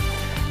reporting there.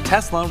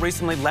 Tesla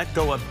recently let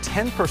go of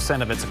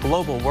 10% of its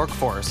global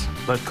workforce,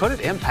 but could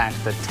it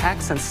impact the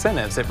tax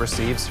incentives it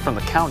receives from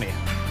the county?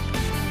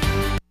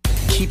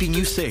 Keeping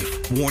you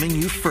safe, warning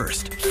you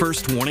first.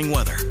 First warning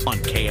weather on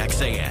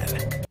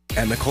KXAN.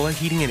 At McCullough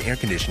Heating and Air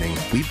Conditioning,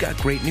 we've got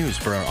great news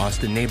for our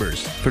Austin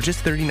neighbors. For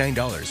just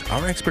 $39,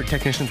 our expert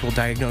technicians will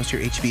diagnose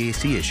your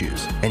HVAC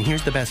issues. And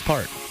here's the best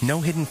part, no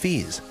hidden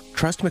fees.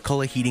 Trust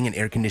McCullough Heating and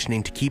Air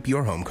Conditioning to keep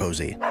your home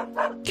cozy.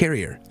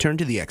 Carrier, turn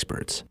to the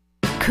experts.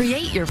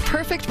 Create your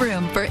perfect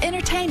room for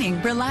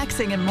entertaining,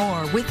 relaxing, and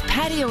more with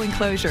patio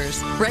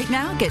enclosures. Right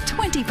now, get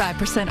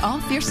 25%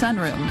 off your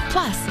sunroom.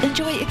 Plus,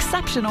 enjoy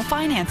exceptional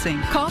financing.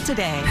 Call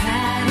today.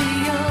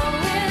 Patio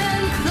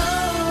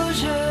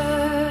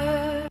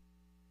enclosure.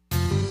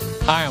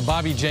 Hi, I'm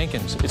Bobby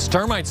Jenkins. It's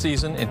termite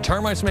season, and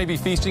termites may be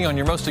feasting on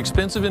your most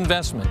expensive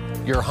investment,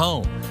 your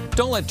home.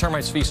 Don't let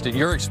termites feast at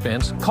your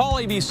expense. Call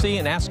ABC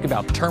and ask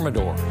about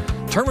Termidor.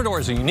 Termidor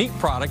is a unique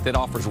product that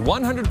offers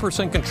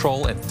 100%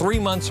 control in 3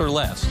 months or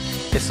less.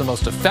 It's the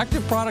most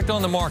effective product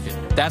on the market.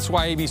 That's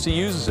why ABC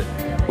uses it.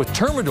 With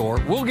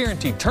Termidor, we'll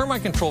guarantee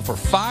termite control for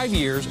 5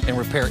 years and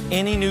repair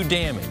any new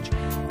damage.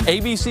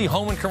 ABC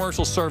Home and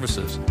Commercial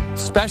Services,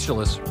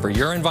 specialists for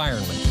your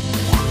environment.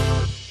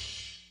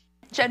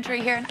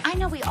 Gentry here, and I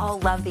know we all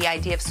love the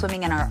idea of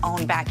swimming in our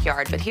own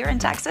backyard, but here in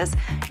Texas,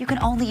 you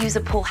can only use a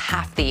pool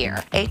half the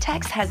year.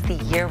 ATEX has the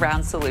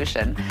year-round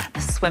solution, the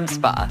Swim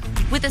Spa.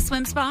 With a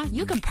Swim Spa,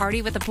 you can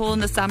party with a pool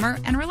in the summer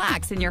and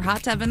relax in your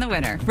hot tub in the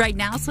winter. Right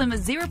now, swim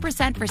is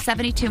 0% for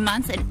 72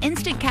 months and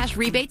instant cash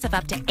rebates of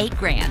up to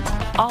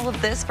 $8,000. All of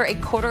this for a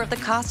quarter of the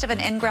cost of an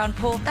in-ground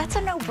pool. That's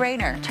a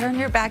no-brainer. Turn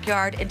your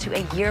backyard into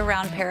a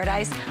year-round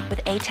paradise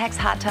with ATEX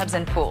hot tubs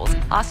and pools.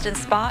 Austin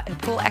spa and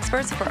pool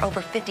experts for over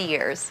 50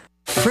 years.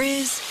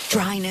 Frizz,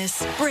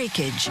 dryness,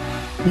 breakage.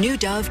 New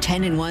Dove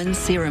 10-in-1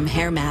 Serum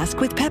Hair Mask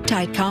with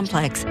Peptide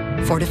Complex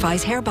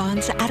fortifies hair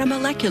bonds at a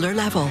molecular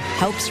level,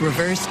 helps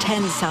reverse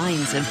 10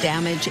 signs of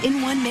damage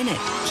in 1 minute.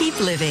 Keep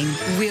living.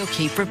 We'll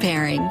keep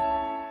repairing.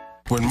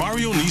 When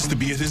Mario needs to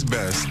be at his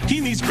best, he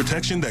needs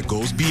protection that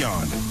goes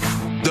beyond.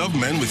 Dove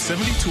Men with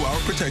 72-hour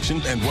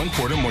protection and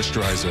 1-quarter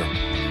moisturizer.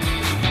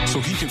 So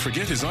he can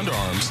forget his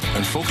underarms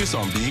and focus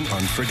on being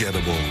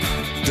unforgettable.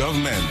 Dove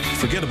Men,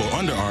 forgettable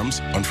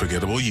underarms,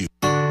 unforgettable you.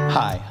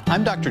 Hi,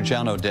 I'm Dr.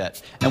 John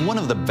Odette, and one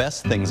of the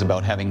best things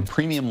about having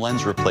premium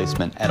lens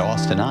replacement at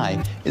Austin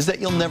Eye is that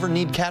you'll never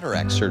need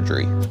cataract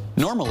surgery.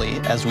 Normally,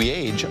 as we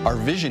age, our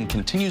vision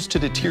continues to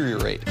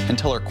deteriorate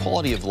until our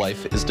quality of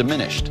life is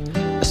diminished,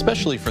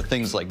 especially for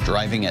things like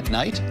driving at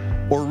night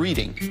or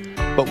reading.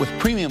 But with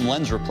premium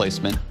lens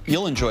replacement,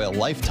 you'll enjoy a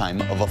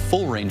lifetime of a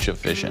full range of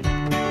vision.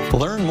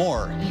 Learn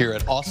more here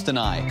at Austin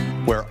Eye,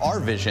 where our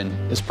vision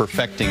is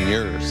perfecting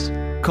yours.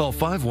 Call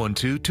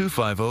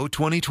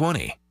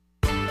 512-250-2020.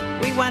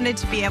 We wanted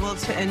to be able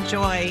to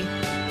enjoy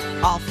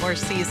all 4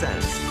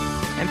 seasons,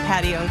 and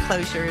Patio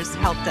Enclosures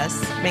helped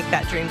us make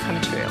that dream come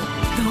true. The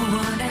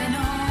one and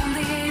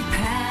only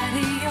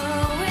Patio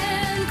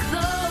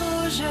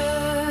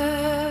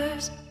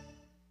Enclosures.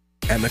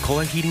 At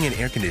McCullough Heating and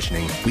Air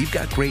Conditioning, we've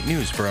got great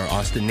news for our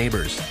Austin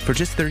neighbors. For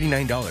just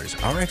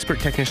 $39, our expert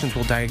technicians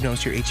will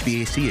diagnose your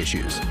HVAC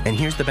issues. And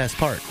here's the best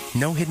part,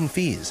 no hidden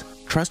fees.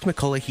 Trust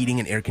McCullough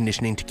Heating and Air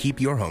Conditioning to keep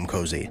your home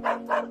cozy.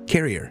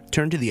 Carrier,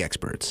 turn to the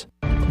experts.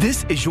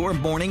 This is your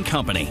morning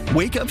company.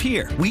 Wake up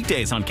here,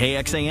 weekdays on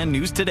KXAN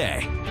News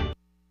Today.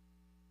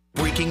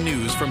 Breaking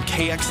news from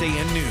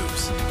KXAN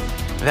News.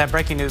 That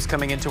breaking news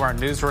coming into our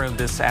newsroom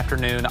this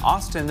afternoon.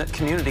 Austin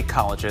Community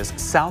College's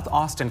South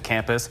Austin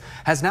campus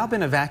has now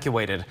been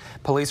evacuated.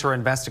 Police are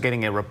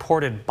investigating a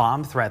reported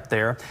bomb threat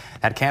there.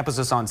 That campus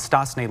is on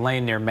Stosny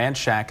Lane near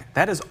Manchac.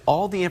 That is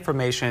all the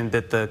information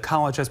that the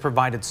college has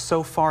provided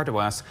so far to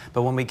us.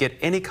 But when we get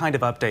any kind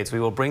of updates,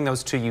 we will bring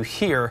those to you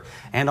here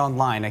and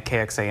online at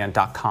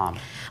KXAN.com.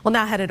 Well,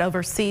 now headed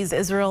overseas,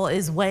 Israel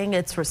is weighing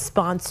its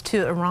response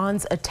to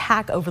Iran's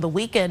attack over the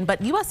weekend.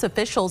 But U.S.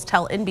 officials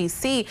tell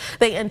NBC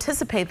they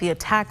anticipate the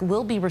attack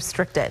will be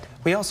restricted.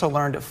 We also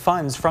learned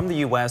funds from the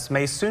U.S.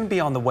 may soon be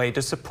on the way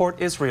to support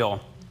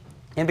Israel.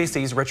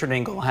 NBC's Richard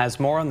Engel has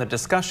more on the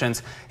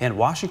discussions in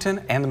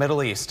Washington and the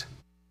Middle East.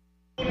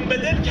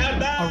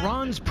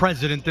 Iran's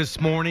president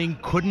this morning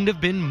couldn't have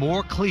been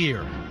more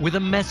clear with a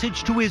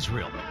message to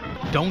Israel: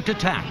 don't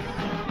attack.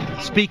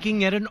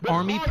 Speaking at an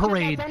army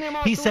parade,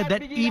 he said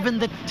that even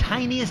the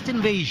tiniest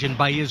invasion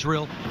by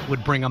Israel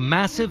would bring a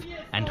massive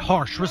and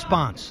harsh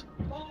response.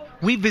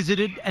 We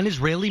visited an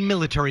Israeli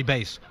military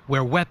base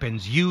where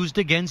weapons used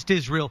against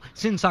Israel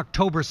since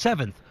October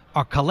 7th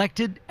are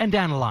collected and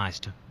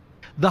analyzed.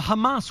 The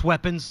Hamas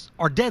weapons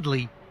are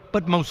deadly,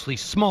 but mostly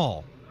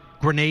small.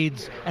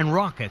 Grenades and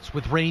rockets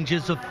with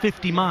ranges of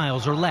 50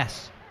 miles or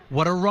less.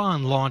 What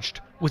Iran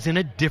launched was in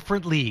a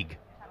different league.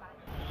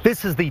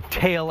 This is the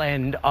tail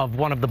end of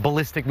one of the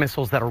ballistic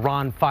missiles that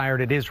Iran fired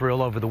at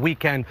Israel over the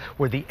weekend,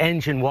 where the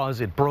engine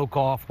was. It broke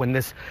off when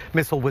this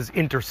missile was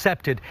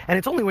intercepted. And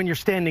it's only when you're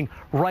standing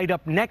right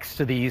up next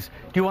to these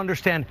do you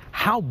understand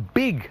how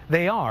big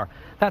they are.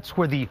 That's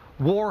where the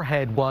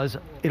warhead was.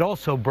 It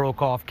also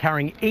broke off,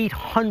 carrying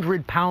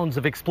 800 pounds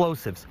of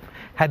explosives.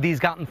 Had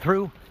these gotten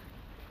through,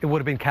 it would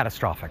have been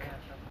catastrophic.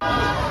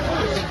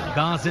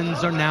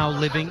 Gazans are now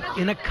living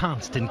in a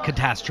constant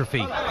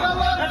catastrophe.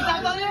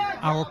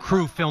 Our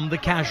crew filmed the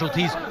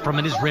casualties from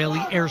an Israeli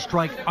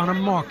airstrike on a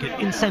market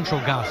in central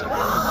Gaza.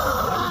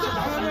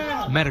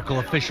 Medical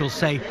officials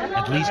say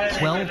at least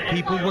 12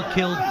 people were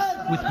killed,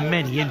 with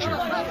many injured.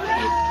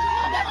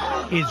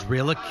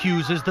 Israel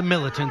accuses the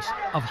militants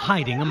of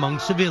hiding among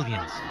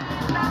civilians.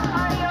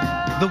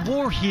 The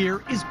war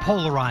here is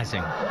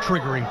polarizing,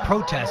 triggering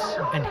protests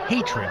and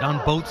hatred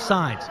on both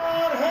sides,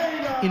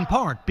 in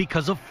part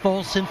because of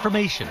false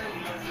information,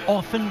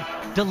 often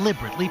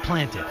deliberately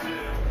planted.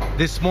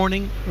 This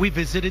morning, we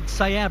visited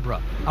Sayabra,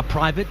 a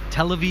private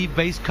Tel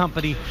Aviv-based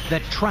company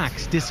that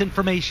tracks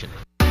disinformation.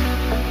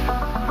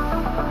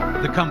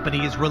 The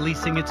company is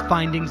releasing its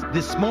findings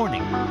this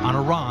morning on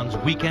Iran's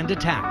weekend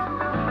attack.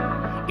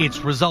 Its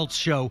results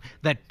show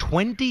that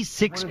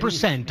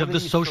 26% of the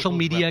social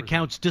media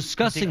accounts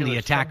discussing the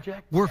attack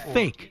were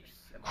fake,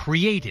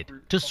 created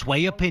to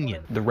sway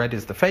opinion. The red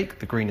is the fake,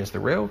 the green is the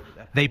real.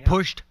 They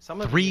pushed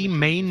 3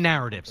 main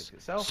narratives: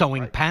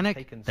 sowing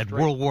panic that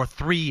World War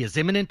III is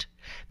imminent,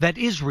 that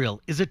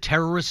Israel is a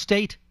terrorist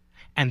state,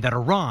 and that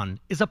Iran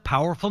is a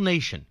powerful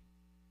nation.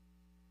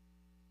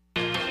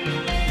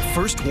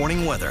 First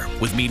warning weather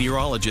with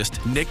meteorologist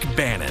Nick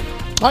Bannon.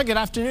 Well, good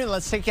afternoon.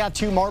 Let's take you out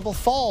to Marble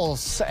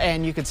Falls,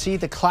 and you can see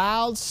the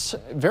clouds,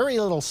 very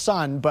little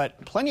sun,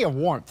 but plenty of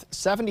warmth,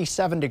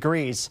 77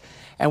 degrees.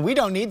 And we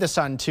don't need the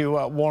sun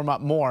to warm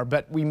up more,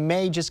 but we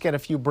may just get a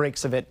few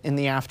breaks of it in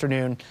the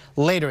afternoon,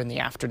 later in the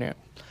afternoon.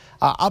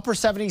 Upper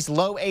 70s,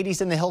 low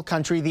 80s in the hill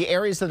country. The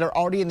areas that are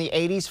already in the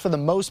 80s for the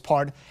most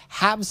part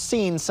have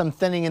seen some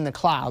thinning in the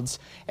clouds.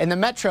 In the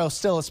metro,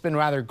 still it's been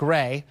rather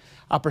gray.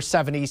 upper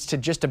 70s to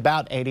just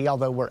about 80,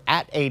 although we're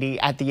at 80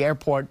 at the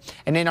airport.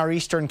 And in our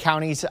eastern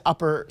counties,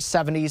 upper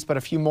 70s, but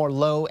a few more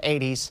low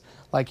 80s.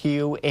 Like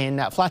you in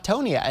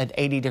Flatonia at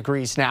 80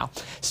 degrees now.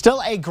 Still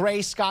a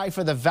gray sky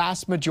for the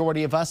vast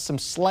majority of us. Some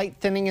slight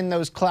thinning in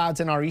those clouds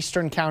in our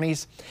eastern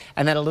counties,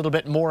 and then a little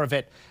bit more of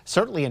it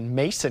certainly in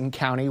Mason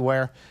County,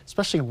 where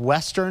especially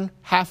western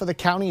half of the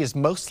county is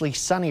mostly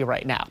sunny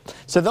right now.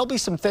 So there'll be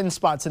some thin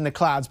spots in the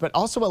clouds, but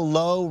also a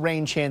low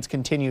rain chance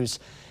continues.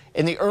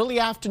 In the early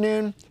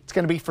afternoon, it's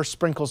going to be for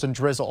sprinkles and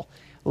drizzle.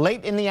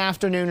 Late in the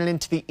afternoon and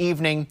into the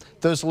evening,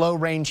 those low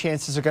rain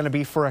chances are going to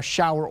be for a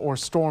shower or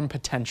storm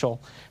potential.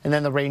 And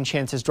then the rain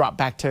chances drop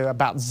back to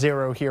about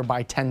 0 here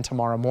by 10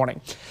 tomorrow morning.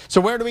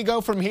 So where do we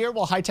go from here?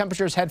 Well, high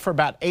temperatures head for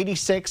about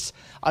 86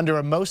 under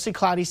a mostly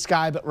cloudy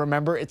sky. But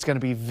remember, it's going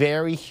to be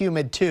very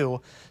humid too.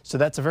 So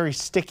that's a very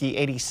sticky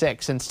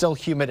 86 and still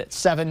humid at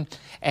 7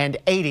 and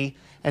 80.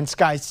 And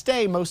skies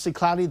stay mostly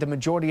cloudy the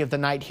majority of the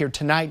night here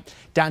tonight,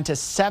 down to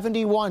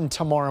 71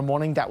 tomorrow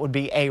morning. That would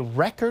be a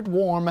record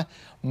warm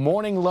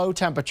morning low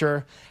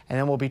temperature. And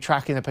then we'll be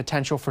tracking the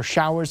potential for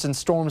showers and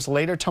storms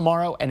later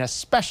tomorrow and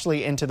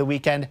especially into the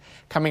weekend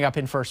coming up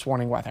in first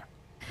warning weather.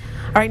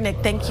 All right, Nick,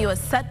 thank you. A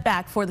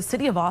setback for the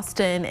city of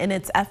Austin in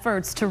its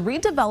efforts to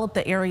redevelop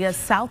the area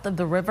south of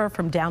the river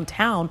from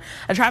downtown.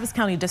 A Travis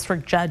County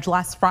District judge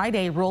last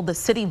Friday ruled the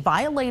city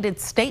violated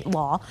state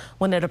law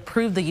when it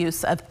approved the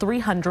use of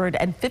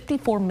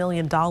 $354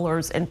 million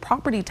in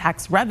property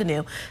tax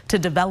revenue to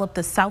develop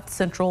the South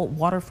Central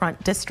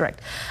Waterfront District.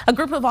 A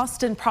group of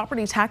Austin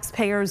property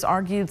taxpayers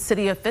argued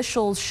city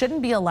officials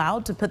shouldn't be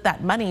allowed to put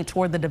that money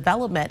toward the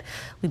development.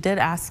 We did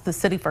ask the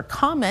city for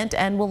comment,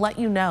 and we'll let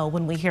you know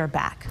when we hear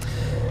back.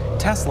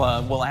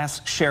 Tesla will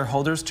ask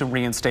shareholders to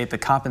reinstate the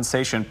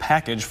compensation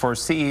package for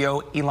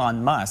CEO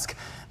Elon Musk.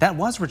 That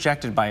was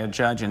rejected by a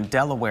judge in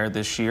Delaware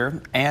this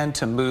year, and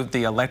to move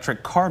the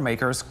electric car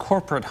maker's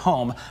corporate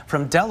home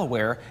from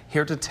Delaware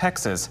here to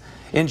Texas.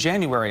 In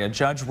January, a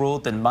judge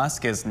ruled that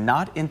Musk is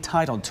not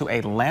entitled to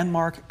a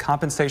landmark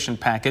compensation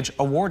package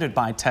awarded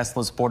by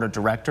Tesla's board of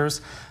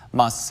directors.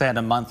 Musk said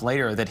a month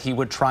later that he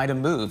would try to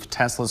move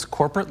Tesla's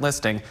corporate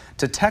listing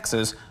to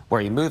Texas,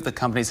 where he moved the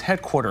company's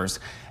headquarters.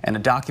 In a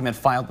document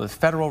filed with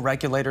federal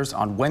regulators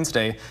on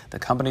Wednesday, the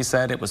company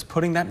said it was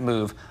putting that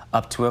move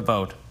up to a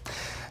vote.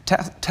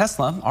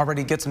 Tesla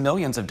already gets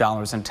millions of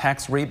dollars in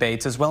tax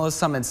rebates, as well as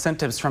some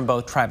incentives from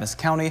both Travis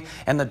County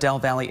and the Del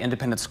Valley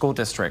Independent School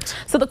District.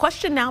 So the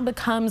question now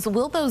becomes,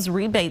 will those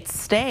rebates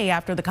stay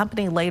after the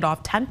company laid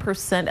off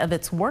 10% of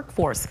its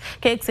workforce?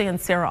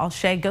 KXAN's Sarah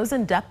Alshay goes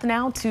in depth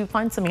now to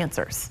find some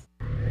answers.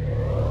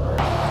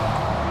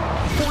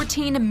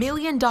 $14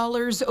 million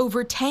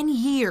over 10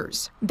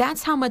 years.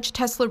 That's how much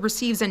Tesla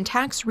receives in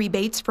tax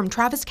rebates from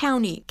Travis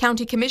County.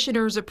 County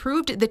commissioners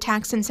approved the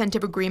tax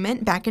incentive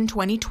agreement back in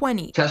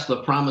 2020.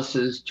 Tesla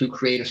promises to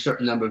create a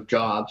certain number of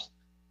jobs,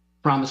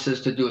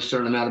 promises to do a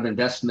certain amount of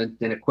investment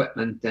in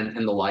equipment and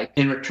the like.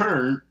 In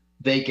return,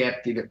 they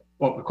get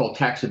what we call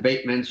tax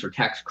abatements or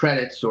tax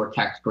credits or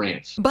tax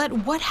grants. But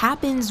what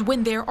happens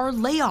when there are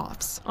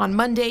layoffs? On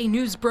Monday,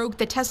 news broke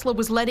that Tesla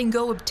was letting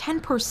go of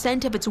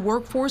 10% of its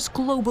workforce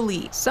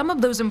globally. Some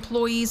of those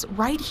employees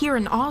right here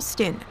in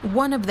Austin,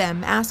 one of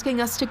them asking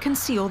us to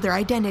conceal their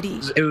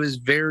identities. It was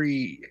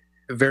very,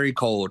 very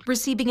cold.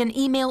 Receiving an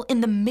email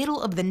in the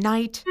middle of the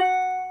night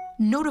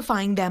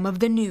notifying them of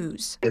the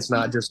news. It's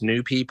not just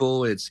new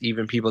people, it's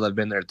even people that have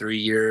been there 3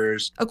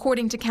 years.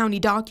 According to county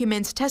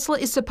documents, Tesla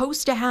is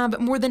supposed to have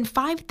more than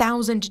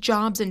 5,000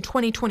 jobs in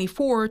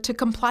 2024 to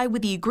comply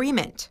with the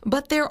agreement.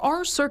 But there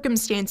are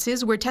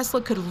circumstances where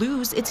Tesla could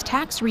lose its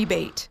tax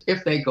rebate.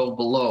 If they go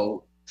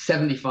below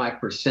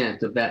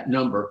 75% of that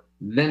number,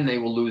 then they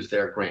will lose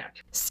their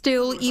grant.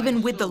 Still,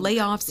 even with the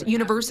layoffs,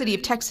 University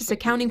of Texas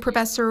accounting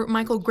professor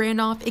Michael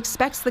Granoff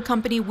expects the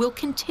company will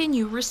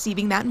continue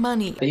receiving that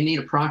money. They need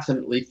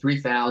approximately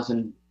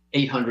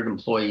 3,800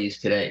 employees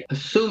today.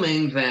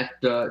 Assuming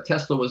that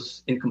Tesla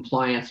was in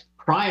compliance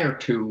prior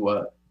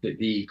to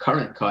the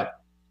current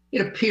cut,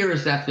 it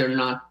appears that they're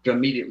not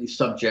immediately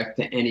subject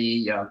to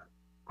any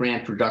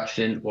grant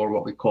reduction or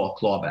what we call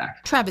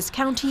clawback. Travis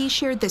County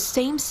shared the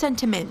same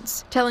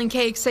sentiments, telling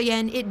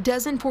KXAN it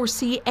doesn't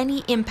foresee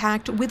any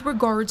impact with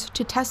regards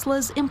to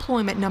Tesla's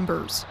employment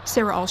numbers.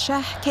 Sarah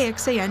Alsheh,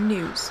 KXAN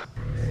News.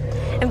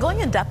 And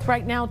going in depth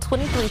right now,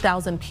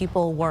 23,000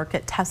 people work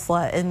at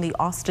Tesla in the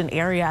Austin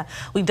area.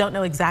 We don't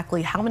know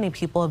exactly how many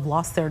people have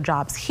lost their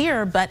jobs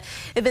here, but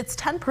if it's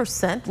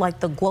 10% like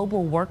the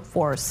global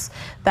workforce,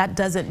 that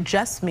doesn't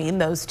just mean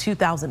those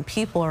 2,000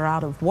 people are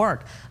out of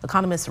work.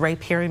 Economist Ray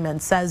Perryman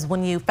says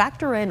when you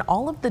factor in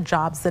all of the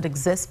jobs that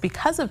exist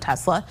because of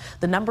Tesla,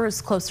 the number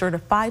is closer to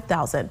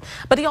 5,000.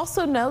 But he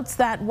also notes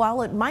that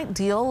while it might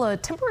deal a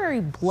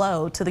temporary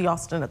blow to the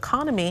Austin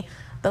economy,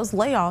 those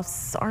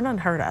layoffs aren't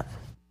unheard of.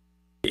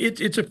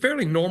 It's a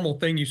fairly normal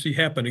thing you see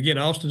happen. Again,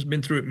 Austin's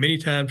been through it many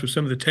times with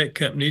some of the tech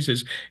companies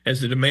as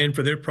the demand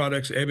for their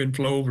products ebb and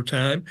flow over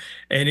time.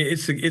 And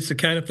it's the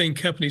kind of thing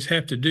companies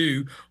have to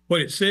do.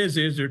 What it says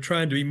is they're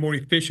trying to be more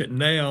efficient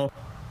now.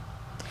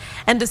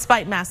 And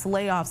despite mass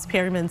layoffs,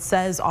 Perryman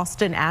says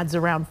Austin adds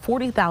around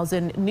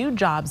 40,000 new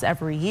jobs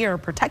every year,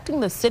 protecting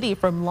the city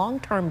from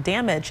long-term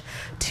damage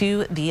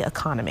to the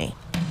economy.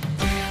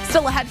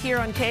 Still ahead here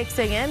on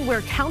KXAN,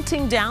 we're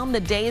counting down the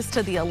days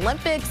to the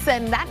Olympics,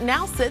 and that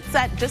now sits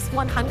at just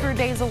 100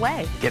 days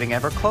away. Getting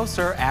ever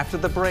closer. After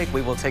the break,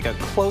 we will take a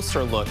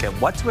closer look at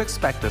what to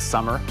expect this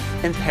summer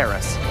in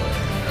Paris.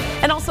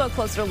 And also a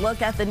closer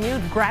look at the new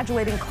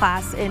graduating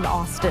class in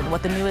Austin,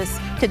 what the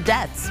newest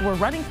cadets were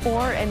running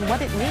for and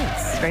what it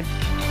means. Right.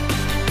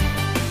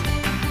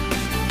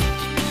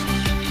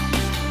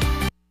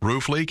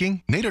 Roof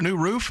leaking? Need a new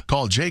roof?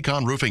 Call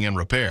KXAN Roofing and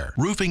Repair.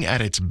 Roofing at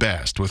its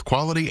best with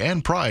quality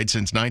and pride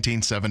since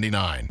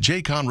 1979.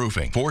 KXAN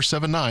Roofing,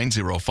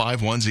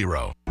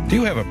 479-0510. Do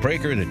you have a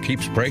breaker that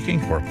keeps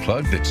breaking or a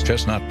plug that's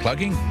just not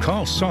plugging?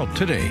 Call Salt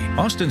today,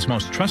 Austin's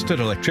most trusted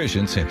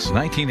electrician since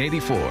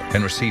 1984,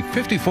 and receive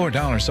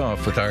 $54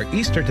 off with our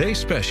Easter Day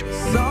special.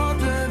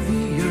 Salt of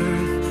the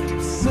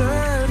earth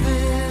service.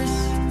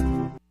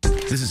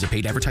 This is a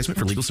paid advertisement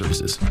for legal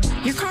services.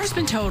 Your car's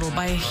been totaled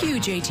by a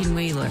huge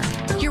 18-wheeler.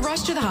 You're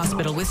rushed to the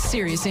hospital with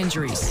serious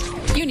injuries.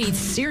 You need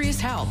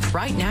serious help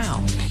right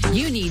now.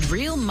 You need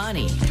real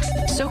money.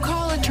 So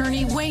call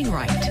attorney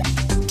Wainwright.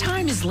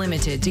 Time is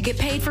limited to get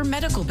paid for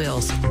medical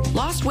bills,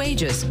 lost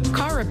wages,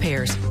 car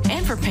repairs,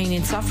 and for pain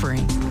and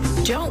suffering.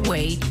 Don't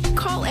wait.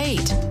 Call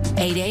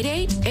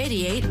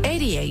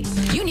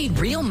 888-8888. You need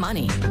real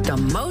money, the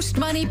most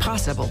money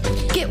possible.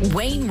 Get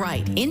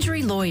Wainwright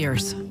Injury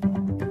Lawyers.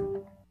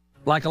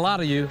 Like a lot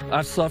of you,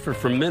 I've suffered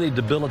from many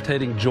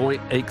debilitating joint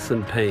aches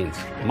and pains.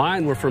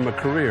 Mine were from a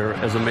career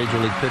as a major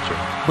league pitcher.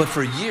 But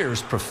for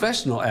years,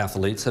 professional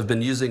athletes have been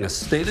using a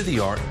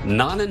state-of-the-art,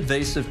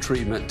 non-invasive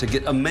treatment to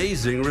get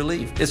amazing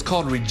relief. It's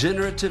called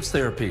regenerative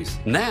therapies.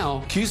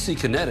 Now, QC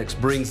Kinetics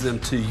brings them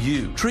to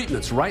you.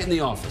 Treatments right in the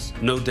office,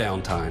 no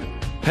downtime.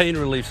 Pain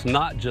relief's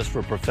not just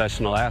for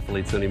professional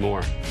athletes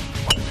anymore.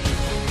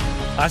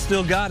 I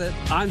still got it.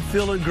 I'm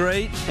feeling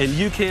great, and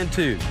you can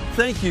too.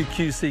 Thank you,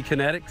 QC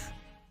Kinetics.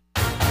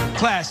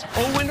 Class,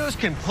 old windows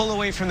can pull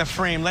away from the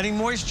frame, letting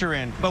moisture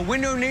in. But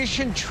Window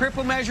Nation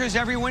triple measures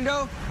every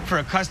window for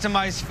a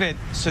customized fit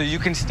so you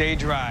can stay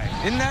dry.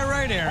 Isn't that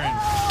right, Aaron?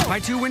 Buy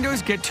 2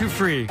 windows, get 2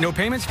 free. No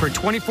payments for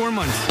 24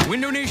 months.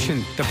 Window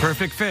Nation, the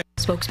perfect fit.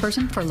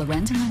 Spokesperson for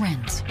Lorenz &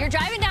 Lorenz. You're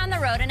driving down the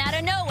road and out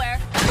of nowhere,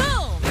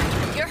 boom!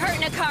 You're hurt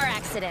in a car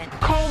accident.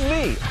 Call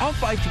me. I'll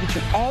fight to get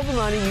you all the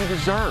money you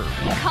deserve.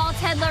 Call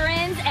Ted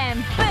Lorenz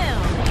and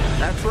boom!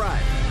 That's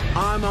right.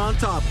 I'm on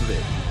top of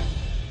it.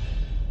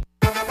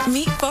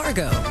 Meet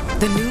Fargo,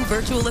 the new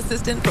virtual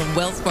assistant from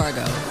Wells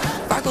Fargo.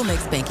 Fargo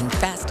makes banking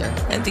faster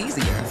and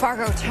easier.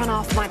 Fargo, turn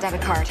off my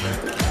debit card.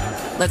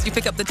 Lets you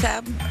pick up the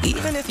tab,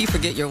 even if you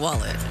forget your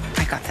wallet.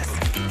 I got this.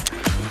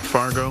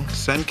 Fargo,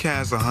 send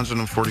Kaz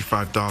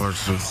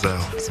 $145 with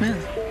Zelle.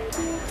 Smooth.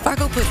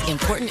 Fargo puts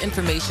important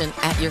information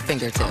at your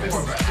fingertips.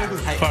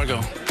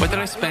 Fargo, what did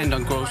I spend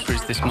on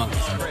groceries this month?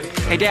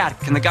 Hey, Dad,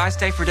 can the guy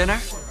stay for dinner?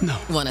 No.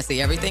 Want to see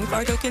everything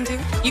Fargo can do?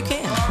 You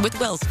can with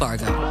Wells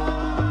Fargo.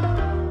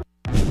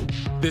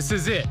 This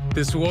is it.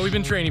 This is what we've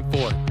been training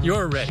for.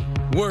 You're ready.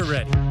 We're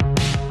ready.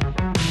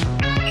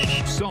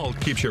 Salt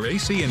keeps your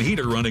AC and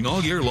heater running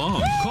all year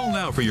long. Call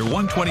now for your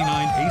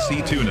 $129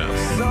 AC tune-up.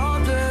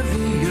 Salt of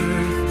the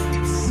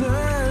earth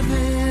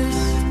service.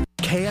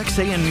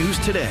 KXAN News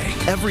Today,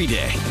 every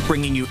day,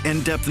 bringing you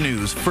in-depth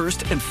news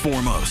first and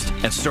foremost,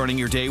 and starting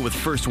your day with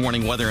first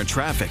warning weather and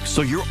traffic,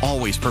 so you're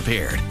always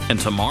prepared. And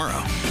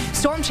tomorrow,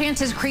 storm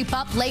chances creep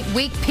up late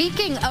week,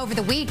 peaking over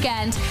the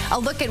weekend. A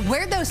look at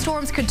where those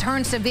storms could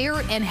turn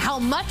severe and how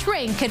much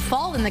rain could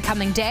fall in the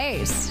coming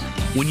days.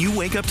 when you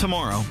wake up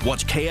tomorrow,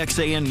 watch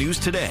KXAN News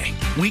Today,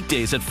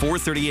 weekdays at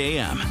 4:30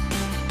 a.m.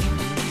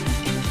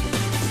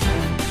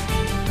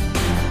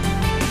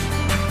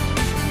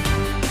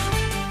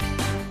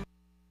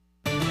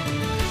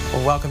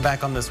 Well, welcome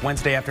back on this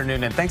Wednesday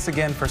afternoon, and thanks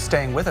again for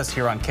staying with us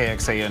here on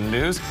KXAN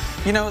News.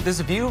 You know,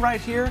 this view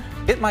right here,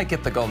 it might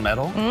get the gold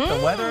medal.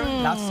 The weather,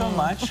 not so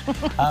much.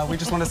 We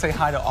just want to say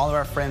hi to all of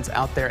our friends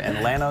out there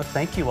in Llano.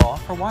 Thank you all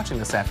for watching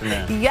this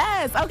afternoon.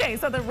 Yes. Okay,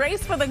 so the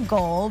race for the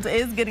gold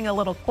is getting a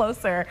little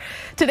closer.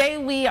 Today,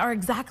 we are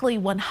exactly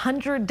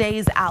 100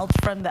 days out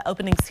from the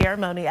opening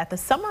ceremony at the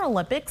Summer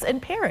Olympics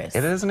in Paris.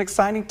 It is an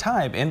exciting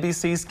time.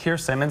 NBC's Keir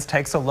Simmons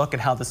takes a look at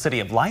how the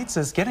City of Lights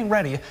is getting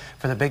ready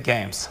for the big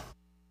games.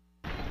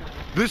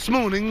 This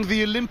morning,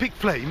 the Olympic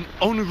flame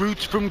en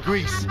route from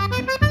Greece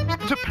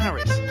to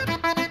Paris.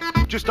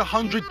 Just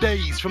 100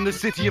 days from the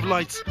City of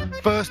Lights'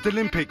 first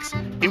Olympics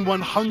in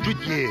 100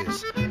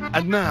 years.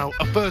 And now,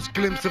 a first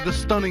glimpse of the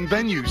stunning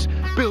venues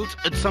built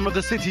at some of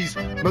the city's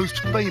most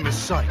famous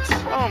sites.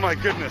 Oh my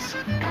goodness.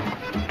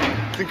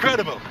 It's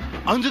incredible.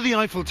 Under the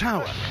Eiffel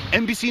Tower,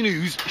 NBC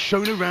News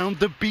shown around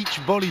the beach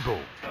volleyball.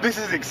 This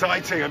is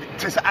exciting. I mean,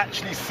 to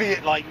actually see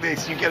it like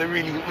this, you get a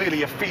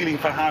really a feeling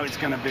for how it's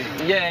going to be.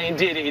 Yeah,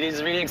 indeed. It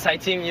is really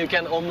exciting. You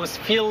can almost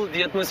feel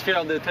the atmosphere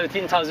of the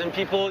 13,000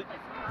 people.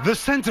 The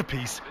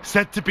centerpiece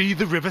set to be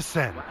the River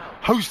Seine,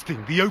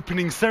 hosting the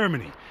opening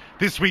ceremony.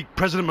 This week,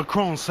 President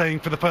Macron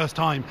saying for the first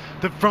time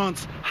that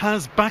France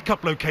has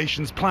backup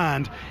locations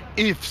planned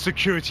if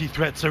security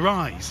threats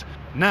arise.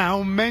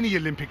 Now, many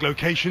Olympic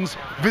locations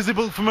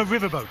visible from a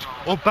riverboat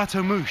or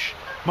bateau mouche.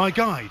 My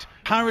guide,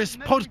 Paris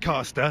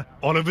podcaster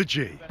Oliver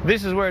G.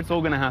 This is where it's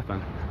all going to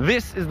happen.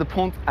 This is the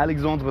Pont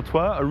Alexandre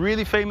III, a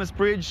really famous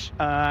bridge,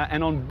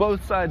 and on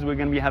both sides we're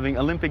going to be having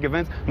Olympic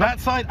events. That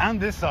side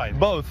and this side?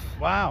 Both.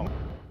 Wow.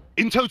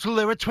 In total,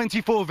 there are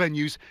 24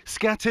 venues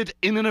scattered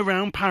in and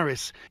around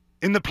Paris.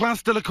 In the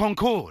Place de la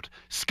Concorde,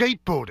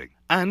 skateboarding,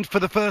 and for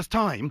the first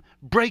time,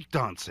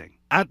 breakdancing.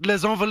 At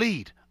Les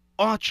Invalides,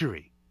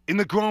 archery. In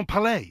the Grand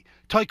Palais,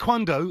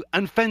 taekwondo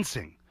and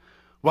fencing.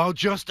 While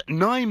just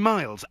 9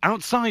 miles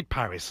outside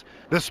Paris,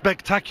 the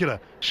spectacular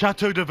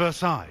Château de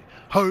Versailles,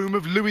 home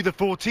of Louis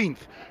XIV,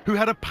 who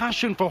had a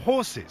passion for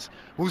horses,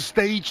 will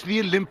stage the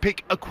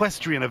Olympic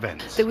equestrian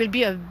events. There will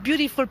be a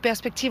beautiful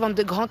perspective on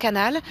the Grand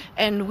Canal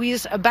and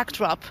with a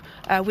backdrop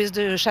with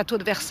the Château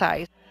de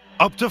Versailles.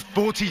 Up to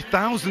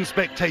 40,000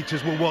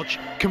 spectators will watch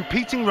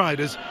competing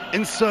riders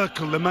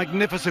encircle the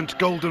magnificent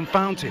golden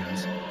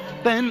fountains.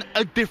 Then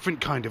a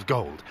different kind of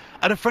gold.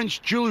 At a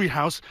French jewellery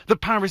house, the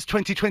Paris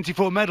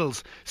 2024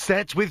 medals,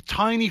 set with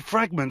tiny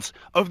fragments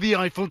of the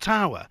Eiffel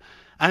Tower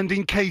and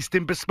encased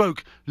in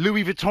bespoke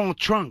Louis Vuitton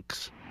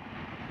trunks.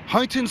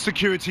 Heightened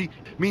security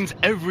means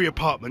every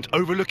apartment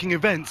overlooking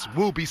events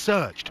will be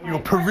searched. Your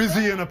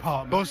Parisian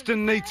apartment.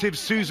 Boston native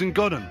Susan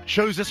Godden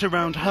shows us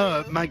around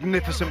her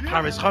magnificent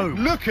Paris home.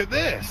 Look at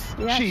this.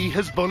 Yes. She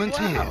has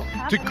volunteered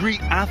to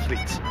greet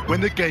athletes when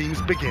the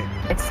games begin.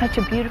 It's such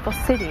a beautiful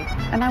city,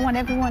 and I want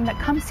everyone that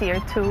comes here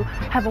to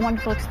have a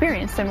wonderful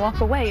experience and walk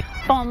away,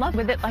 fall in love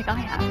with it like I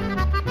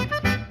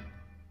have.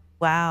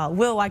 Wow,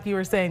 Will, like you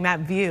were saying,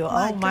 that view,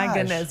 oh my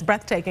goodness,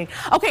 breathtaking.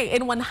 Okay,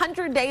 in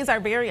 100 days, our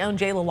very own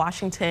Jayla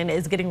Washington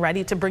is getting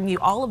ready to bring you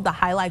all of the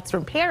highlights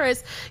from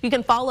Paris. You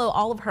can follow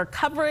all of her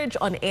coverage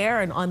on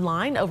air and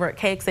online over at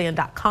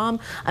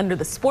KXAN.com under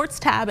the sports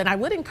tab. And I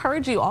would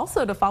encourage you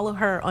also to follow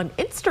her on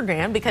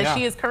Instagram because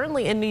she is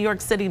currently in New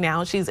York City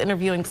now. She's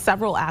interviewing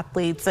several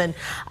athletes and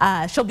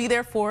she'll be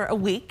there for a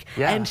week.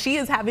 And she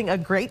is having a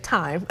great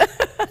time.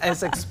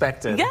 As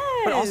expected.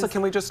 Yes. But also,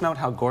 can we just note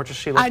how gorgeous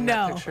she looks in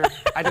that picture?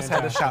 I just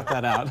had to shout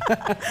that out.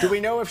 Do we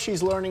know if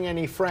she's learning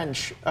any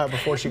French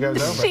before she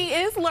goes over? She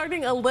is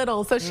learning a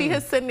little. So she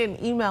has sent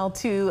an email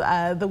to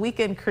the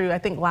Weekend crew, I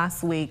think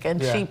last week,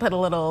 and she put a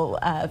little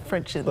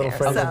French in there.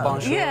 French. So,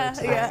 Bonjour.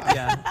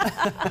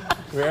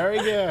 Very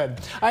good.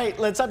 All right,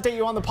 let's update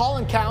you on the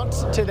pollen count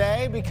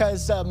today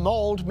because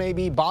mold may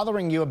be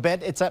bothering you a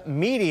bit. It's at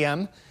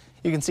medium.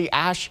 You can see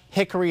ash,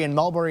 hickory, and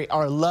mulberry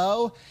are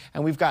low,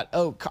 and we've got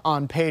oak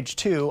on page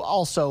 2,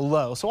 also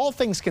low. So all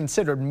things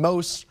considered,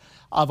 most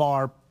of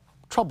our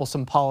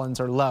troublesome pollens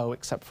are low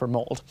except for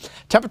mold.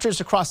 Temperatures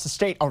across the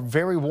state are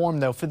very warm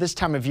though for this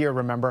time of year,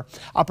 remember.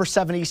 Upper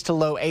 70s to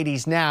low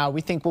 80s now.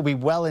 We think we'll be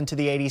well into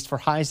the 80s for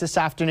highs this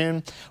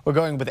afternoon. We're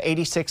going with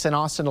 86 in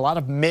Austin, a lot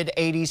of mid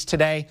 80s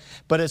today.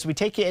 But as we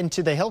take you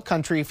into the hill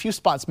country, a few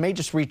spots may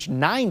just reach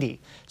 90,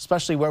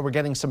 especially where we're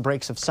getting some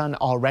breaks of sun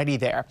already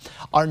there.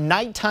 Our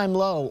nighttime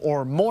low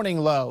or morning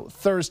low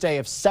Thursday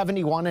of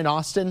 71 in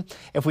Austin.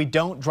 If we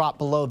don't drop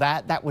below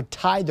that, that would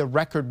tie the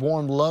record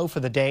warm low for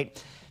the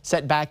date,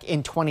 set back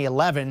in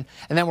 2011,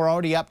 and then we're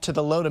already up to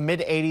the low to mid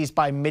 80s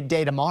by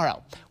midday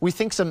tomorrow. We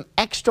think some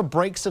extra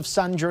breaks of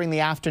sun during the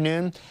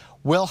afternoon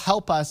will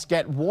help us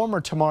get warmer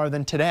tomorrow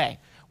than today,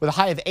 with a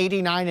high of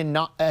 89 in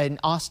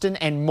Austin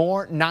and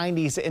more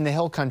 90s in the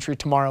hill country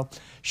tomorrow.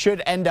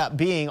 Should end up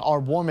being our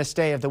warmest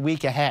day of the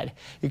week ahead.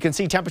 You can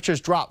see temperatures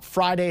drop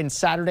Friday and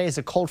Saturday as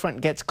the cold front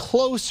gets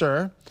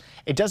closer.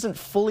 It doesn't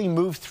fully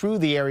move through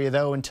the area,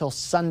 though, until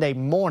Sunday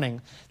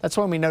morning. That's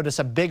when we notice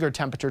a bigger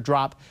temperature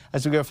drop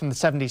as we go from the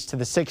 70s to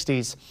the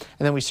 60s,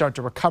 and then we start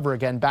to recover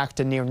again back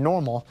to near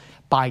normal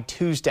by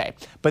Tuesday.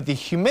 But the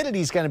humidity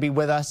is going to be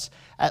with us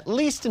at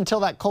least until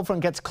that cold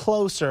front gets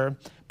closer.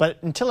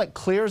 But until it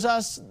clears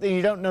us,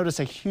 you don't notice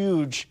a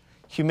huge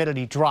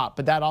humidity drop,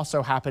 but that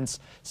also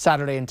happens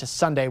Saturday into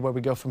Sunday, where we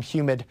go from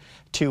humid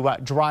to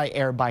dry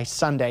air by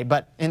Sunday.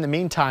 But in the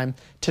meantime,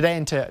 today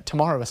into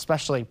tomorrow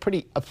especially,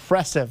 pretty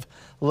oppressive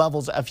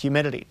levels of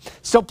humidity.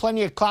 Still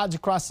plenty of clouds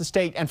across the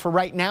state, and for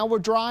right now we're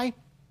dry,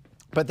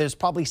 but there's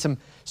probably some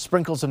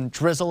sprinkles and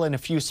drizzle in a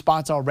few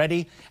spots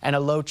already, and a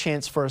low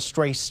chance for a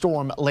stray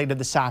storm later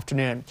this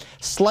afternoon.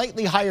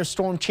 Slightly higher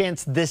storm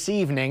chance this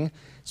evening,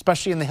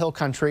 especially in the hill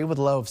country with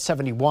a low of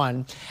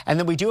 71. And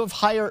then we do have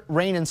higher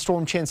rain and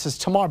storm chances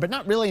tomorrow, but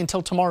not really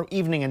until tomorrow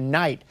evening and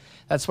night.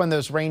 That's when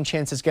those rain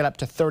chances get up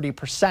to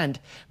 30%.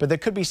 But there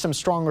could be some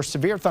stronger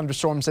severe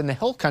thunderstorms in the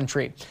hill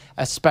country,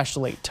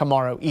 especially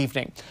tomorrow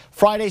evening.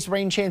 Friday's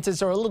rain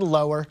chances are a little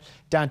lower,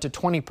 down to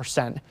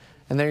 20%.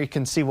 And there you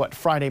can see what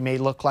Friday may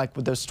look like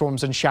with those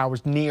storms and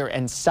showers near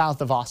and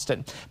south of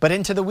Austin. But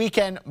into the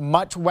weekend,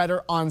 much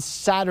wetter on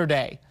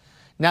Saturday.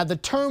 Now, the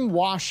term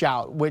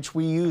washout, which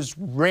we use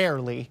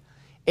rarely,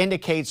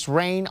 indicates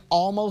rain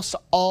almost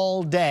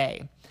all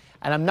day.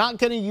 And I'm not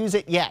going to use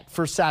it yet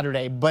for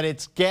Saturday, but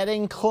it's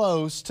getting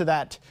close to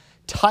that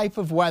type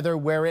of weather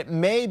where it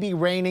may be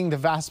raining the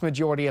vast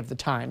majority of the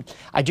time.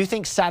 I do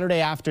think Saturday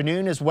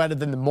afternoon is wetter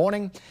than the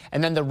morning,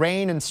 and then the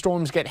rain and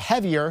storms get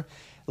heavier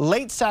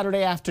late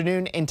Saturday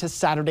afternoon into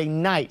Saturday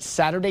night.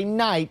 Saturday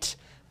night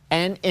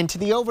and into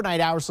the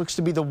overnight hours looks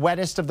to be the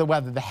wettest of the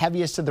weather, the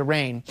heaviest of the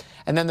rain.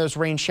 And then those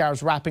rain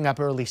showers wrapping up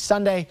early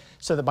Sunday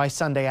so that by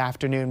Sunday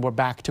afternoon we're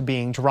back to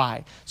being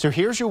dry. So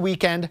here's your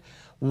weekend.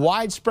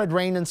 Widespread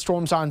rain and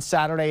storms on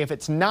Saturday. If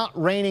it's not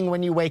raining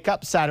when you wake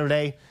up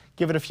Saturday,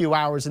 give it a few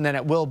hours and then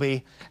it will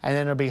be, and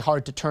then it'll be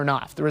hard to turn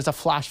off. There is a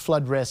flash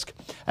flood risk,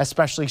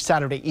 especially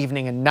Saturday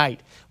evening and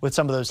night with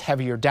some of those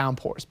heavier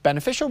downpours.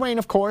 Beneficial rain,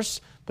 of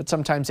course, but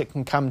sometimes it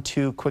can come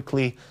too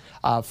quickly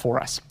for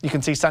us. You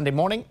can see Sunday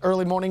morning,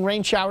 early morning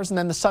rain showers, and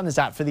then the sun is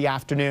out for the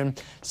afternoon.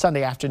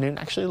 Sunday afternoon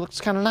actually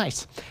looks kind of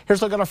nice.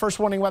 Here's a look at our first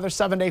warning weather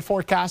 7-day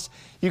forecast.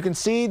 You can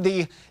see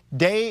the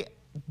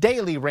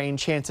daily rain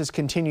chances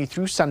continue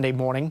through Sunday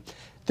morning.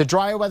 The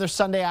drier weather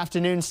Sunday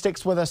afternoon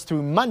sticks with us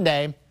through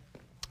Monday.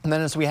 And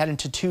then as we head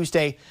into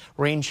Tuesday,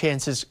 rain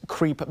chances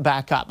creep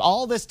back up.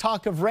 All this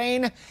talk of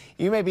rain,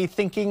 you may be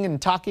thinking and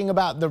talking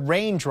about the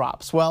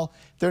raindrops. Well,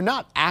 they're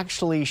not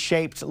actually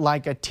shaped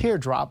like a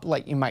teardrop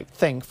like you might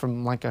think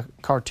from like a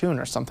cartoon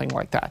or something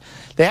like that.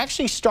 They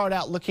actually start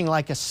out looking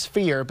like a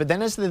sphere, but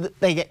then as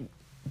they get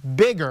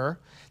bigger,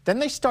 then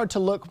they start to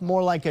look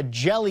more like a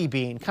jelly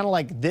bean, kind of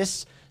like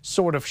this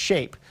sort of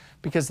shape,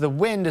 because the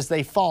wind as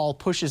they fall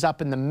pushes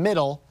up in the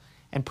middle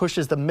and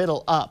pushes the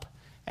middle up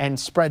and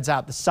spreads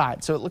out the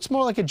side. So it looks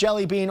more like a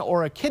jelly bean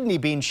or a kidney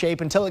bean shape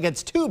until it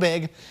gets too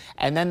big,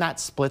 and then that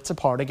splits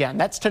apart again.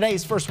 That's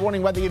today's First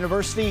Warning Weather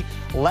University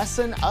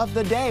lesson of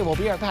the day. We'll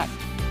be right back.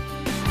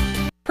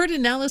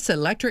 Pedernales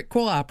Electric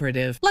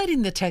Cooperative,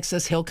 lighting the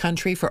Texas Hill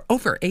Country for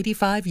over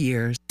 85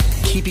 years.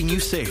 Keeping you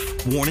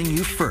safe, warning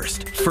you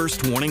first.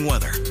 First Warning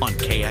Weather on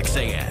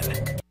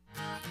KXAN.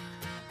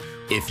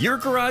 If your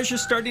garage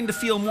is starting to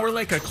feel more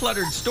like a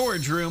cluttered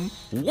storage room,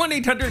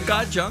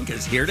 1-800-GOT-JUNK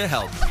is here to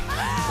help.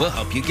 We'll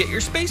help you get your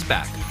space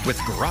back with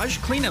garage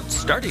cleanup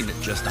starting at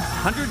just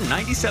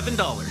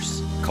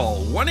 $197.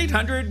 Call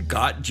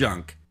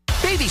 1-800-GOT-JUNK.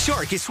 Baby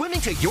Shark is swimming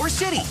to your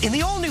city in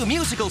the all-new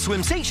musical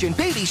swimsation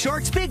Baby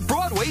Shark's Big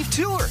Broadway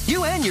Tour.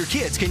 You and your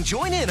kids can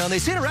join in on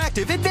this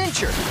interactive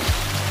adventure.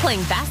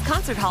 Playing Bass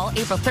Concert Hall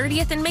April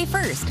 30th and May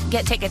 1st.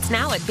 Get tickets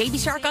now at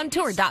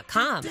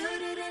babysharkontour.com.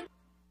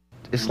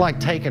 It's like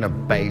taking a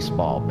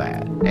baseball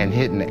bat and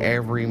hitting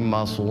every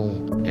muscle.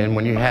 And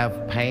when you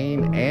have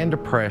pain and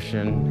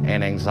depression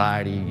and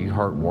anxiety, you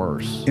hurt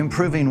worse.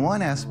 Improving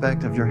one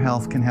aspect of your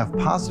health can have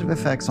positive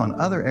effects on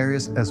other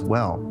areas as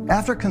well.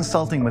 After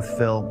consulting with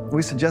Phil,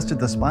 we suggested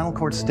the spinal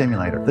cord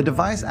stimulator. The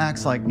device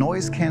acts like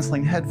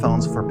noise-canceling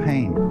headphones for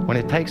pain. When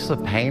it takes the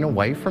pain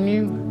away from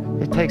you,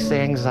 it takes the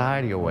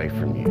anxiety away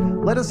from you.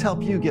 Let us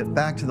help you get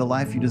back to the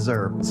life you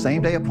deserve.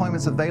 Same-day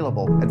appointments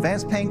available.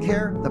 Advanced Pain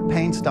Care, the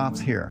pain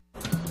stops here.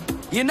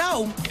 You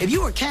know, if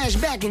you were cash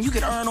backing, you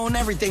could earn on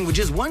everything with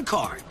just one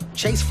card.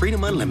 Chase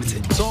Freedom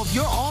Unlimited. So if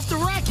you're off the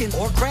racking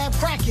or crab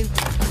cracking,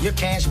 you're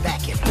cash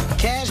backing.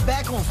 Cash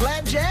back on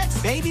flapjacks,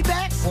 baby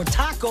backs, or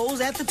tacos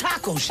at the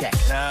Taco Shack.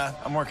 Nah,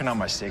 I'm working on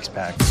my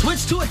six-pack.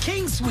 Switch to a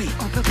King Suite.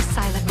 Or book a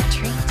silent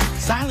retreat.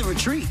 Silent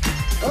retreat?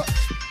 Oh,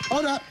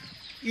 hold up.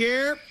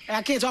 Yeah,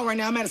 I can't talk right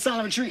now. I'm at a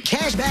silent retreat.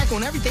 Cash back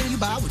on everything you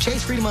buy with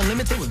Chase Freedom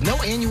Unlimited with no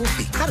annual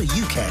fee. How do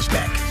you cash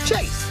back?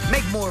 Chase,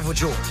 make more of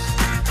what's yours.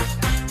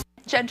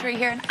 Gentry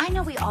here, and I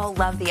know we all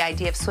love the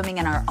idea of swimming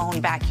in our own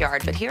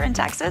backyard, but here in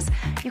Texas,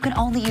 you can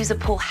only use a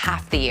pool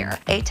half the year.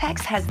 ATEX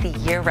has the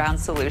year-round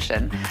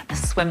solution, the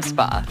Swim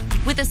Spa.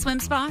 With a Swim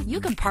Spa, you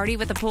can party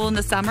with a pool in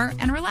the summer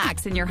and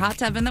relax in your hot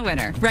tub in the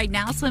winter. Right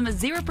now, swim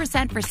is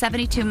 0% for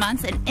 72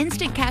 months and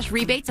instant cash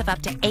rebates of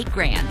up to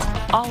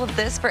 $8,000. All of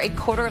this for a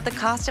quarter of the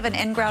cost of an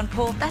in-ground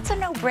pool. That's a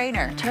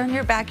no-brainer. Turn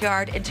your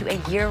backyard into a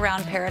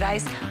year-round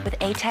paradise with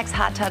ATEX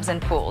hot tubs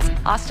and pools.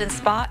 Austin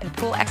spa and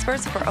pool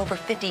experts for over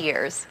 50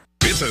 years.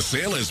 It's a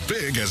sale as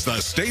big as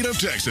the state of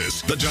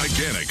Texas. The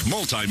gigantic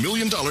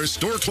multi-million-dollar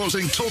store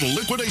closing total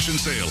liquidation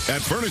sale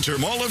at Furniture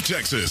Mall of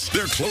Texas.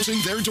 They're closing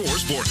their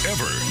doors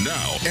forever.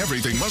 Now,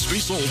 everything must be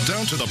sold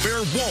down to the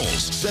bare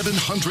walls.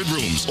 700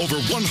 rooms,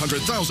 over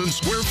 100,000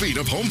 square feet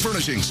of home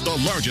furnishings. The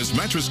largest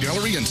mattress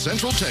gallery in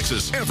Central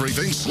Texas.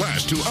 Everything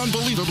slashed to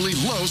unbelievably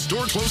low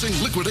store closing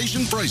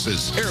liquidation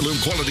prices. Heirloom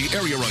quality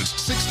area rugs,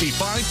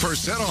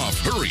 65% off.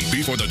 Hurry,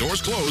 before the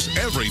doors close,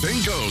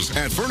 everything goes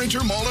at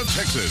Furniture Mall of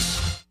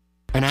Texas.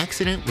 An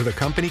accident with a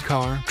company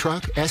car,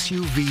 truck,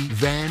 SUV,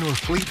 van, or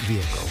fleet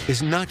vehicle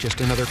is not just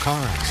another car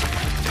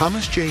accident.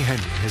 Thomas J.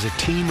 Henry has a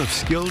team of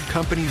skilled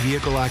company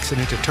vehicle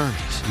accident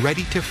attorneys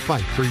ready to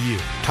fight for you.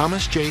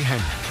 Thomas J.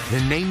 Henry,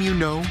 the name you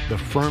know, the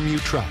firm you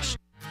trust.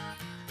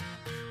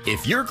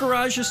 If your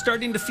garage is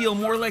starting to feel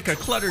more like a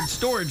cluttered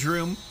storage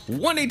room,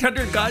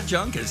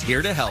 1-800-GOT-JUNK is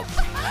here to help.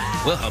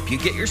 We'll help you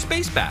get your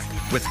space back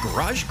with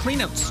garage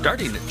cleanup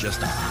starting at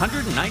just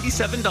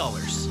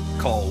 $197.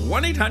 Call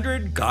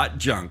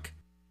 1-800-GOT-JUNK.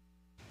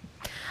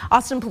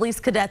 Austin Police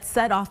cadets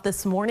set off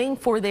this morning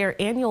for their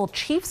annual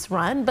Chiefs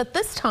Run, but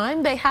this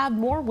time they have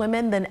more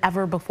women than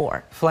ever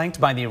before.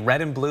 Flanked by the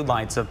red and blue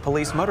lights of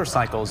police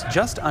motorcycles,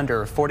 just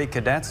under 40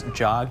 cadets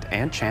jogged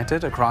and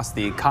chanted across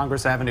the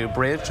Congress Avenue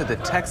Bridge to the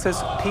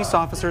Texas Peace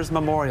Officers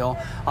Memorial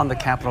on the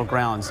Capitol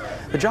grounds.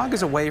 The jog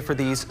is a way for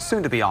these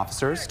soon-to-be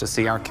officers to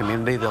see our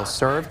community they'll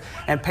serve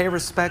and pay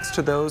respects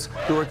to those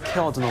who were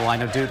killed in the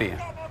line of duty.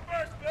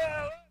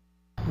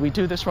 We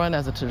do this run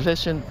as a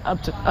tradition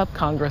up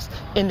Congress,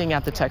 ending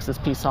at the Texas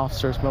Peace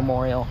Officers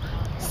Memorial,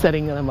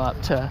 setting them up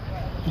to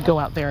go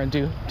out there and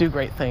do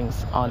great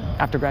things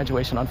after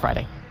graduation on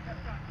Friday.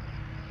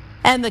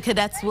 And the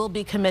cadets will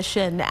be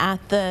commissioned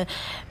at the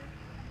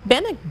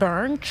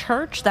Bannockburn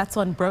Church, that's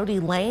on Brody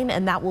Lane,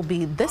 and that will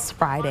be this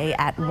Friday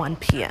at 1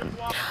 p.m.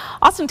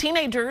 Austin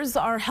teenagers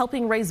are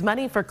helping raise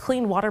money for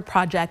clean water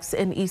projects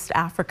in East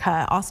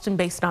Africa.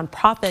 Austin-based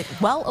nonprofit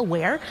Well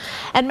Aware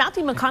and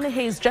Matthew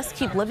McConaughey's Just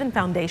Keep Living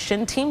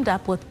Foundation teamed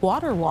up with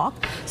Water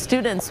Walk.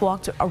 Students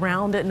walked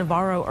around at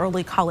Navarro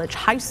Early College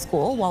High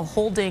School while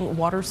holding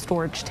water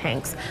storage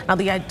tanks. Now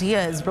the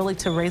idea is really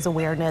to raise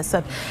awareness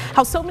of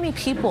how so many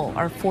people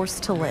are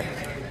forced to live.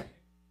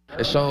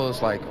 It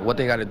shows like what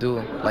they got to do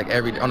like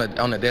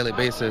on a daily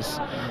basis,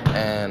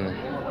 and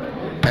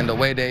the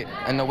way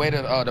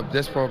that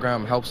this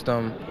program helps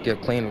them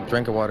get clean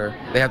drinking water.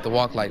 They have to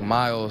walk like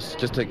miles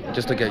just to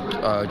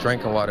get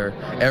drinking water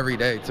every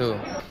day too.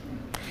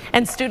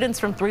 And students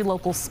from 3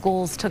 local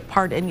schools took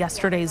part in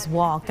yesterday's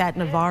walk at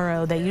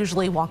Navarro. They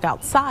usually walk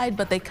outside,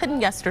 but they couldn't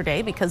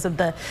yesterday because of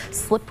the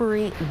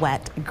slippery,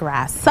 wet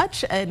grass.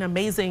 Such an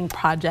amazing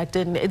project,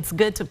 and it's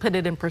good to put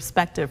it in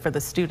perspective for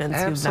the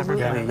students who've never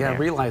been over there.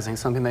 Realizing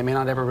something they may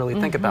not ever really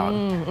think about.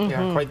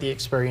 Yeah, quite the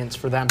experience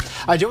for them.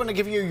 I do want to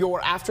give you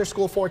your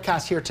after-school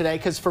forecast here today,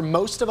 because for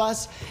most of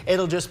us,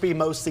 it'll just be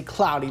mostly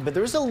cloudy, but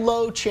there's a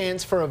low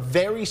chance for a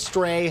very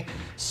stray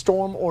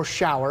storm or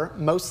shower,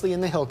 mostly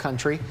in the hill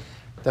country.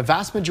 The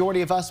vast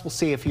majority of us will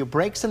see a few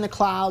breaks in the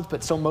clouds,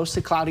 but still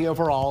mostly cloudy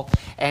overall,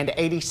 and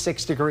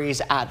 86 degrees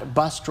at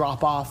bus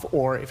drop-off,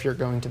 or if you're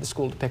going to the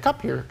school to pick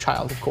up your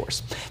child, of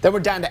course. Then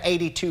we're down to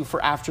 82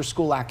 for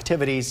after-school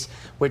activities,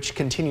 which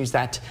continues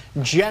that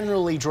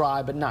generally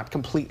dry, but not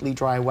completely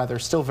dry weather.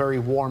 Still very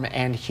warm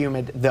and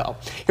humid, though.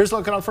 Here's a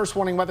look at our first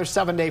warning weather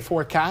 7-day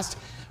forecast.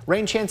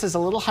 Rain chances a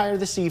little higher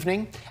this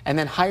evening, and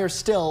then higher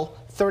still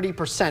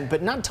 30%,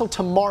 but not until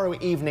tomorrow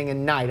evening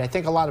and night. I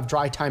think a lot of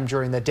dry time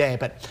during the day,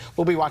 but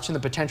we'll be watching the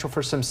potential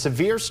for some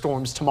severe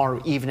storms tomorrow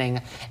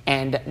evening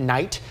and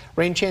night.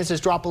 Rain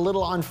chances drop a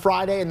little on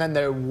Friday, and then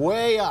they're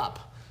way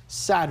up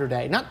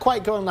Saturday. Not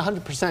quite going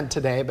 100%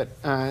 today, but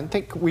I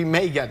think we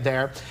may get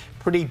there.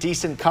 Pretty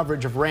decent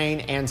coverage of rain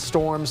and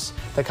storms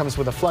that comes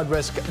with a flood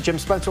risk. Jim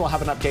Spencer will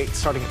have an update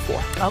starting at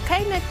 4.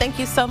 Okay, Nick, thank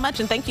you so much,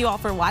 and thank you all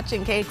for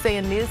watching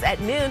KXAN News at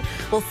noon.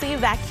 We'll see you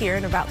back here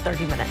in about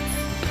 30 minutes.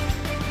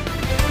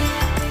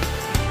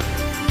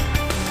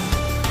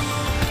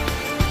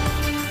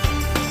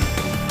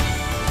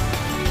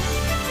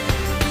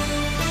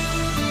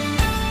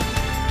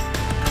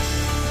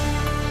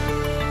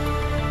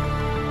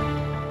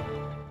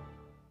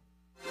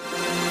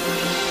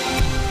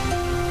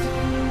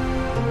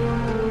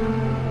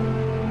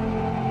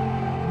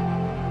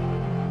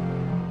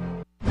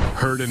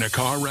 Hurt in a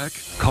car wreck?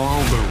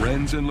 Call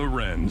Lorenz and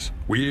Lorenz.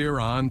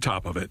 We're on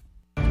top of it.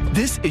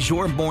 This is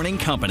your morning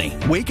company.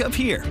 Wake up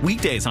here,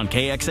 weekdays on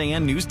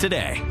KXAN News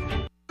Today.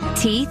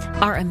 Teeth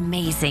are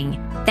amazing.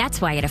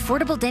 That's why at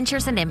Affordable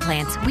Dentures and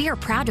Implants, we are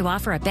proud to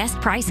offer a best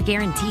price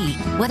guarantee.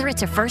 Whether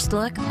it's a first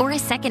look or a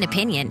second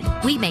opinion,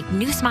 we make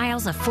new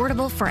smiles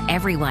affordable for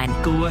everyone.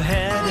 Go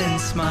ahead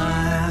and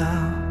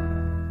smile.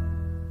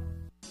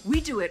 We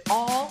do it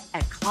all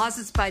at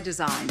Closets by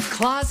Design.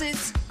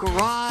 Closets,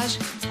 garage,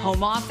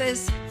 home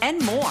office,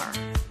 and more.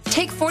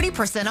 Take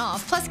 40%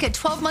 off, plus get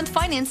 12-month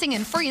financing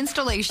and free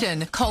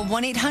installation. Call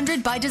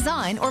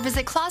 1-800-BY-DESIGN or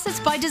visit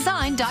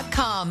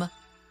closetsbydesign.com.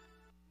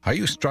 Are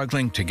you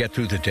struggling to get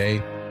through the day?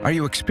 Are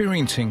you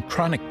experiencing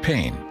chronic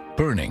pain,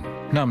 burning,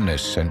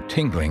 numbness, and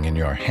tingling in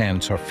your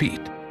hands or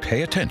feet?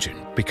 Pay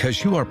attention,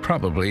 because you are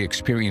probably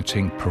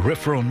experiencing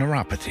peripheral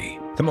neuropathy.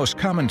 The most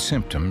common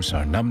symptoms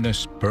are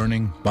numbness,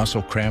 burning,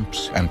 muscle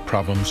cramps, and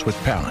problems with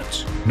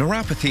balance.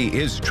 Neuropathy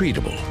is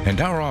treatable, and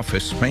our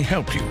office may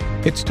help you.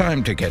 It's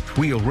time to get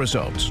real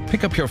results.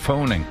 Pick up your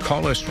phone and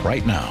call us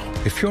right now.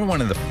 If you're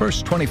one of the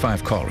first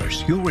 25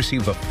 callers, you'll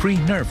receive a free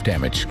nerve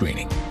damage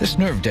screening. This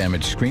nerve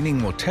damage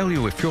screening will tell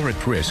you if you're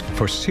at risk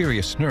for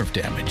serious nerve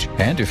damage,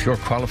 and if you're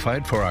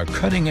qualified for our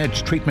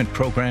cutting-edge treatment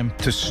program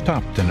to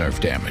stop the nerve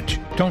damage.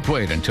 Don't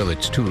wait until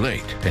it's too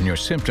late and your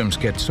symptoms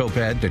get so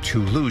bad that you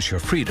lose your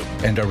freedom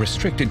and are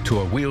restricted to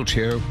a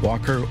wheelchair,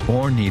 walker,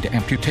 or need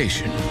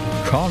amputation.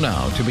 Call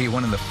now to be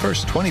one of the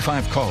first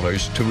 25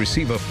 callers to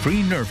receive a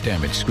free nerve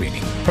damage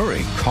screening.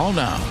 Hurry, call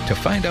now to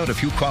find out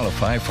if you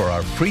qualify for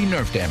our free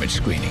nerve damage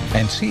screening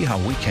and see how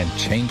we can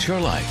change your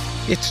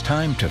life. It's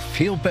time to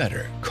feel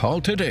better. Call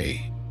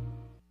today.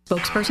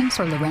 spokespersons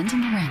for Lorenz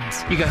and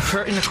Lorenz. You got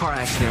hurt in a car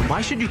accident.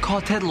 Why should you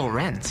call Ted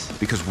Lorenz?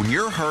 Because when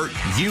you're hurt,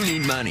 you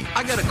need money.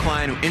 I got a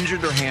client who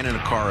injured their hand in a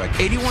car wreck.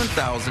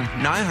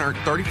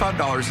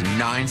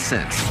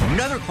 $81,935.09.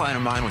 Another client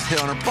of mine was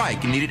hit on her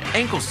bike and needed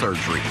ankle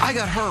surgery. I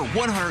got her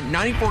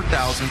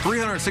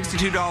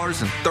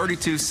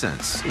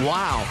 $194,362.32.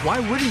 Wow. Why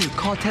wouldn't you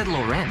call Ted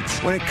Lorenz?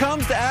 When it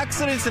comes to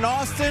accidents in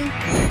Austin,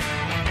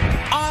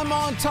 I'm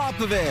on top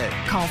of it.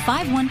 Call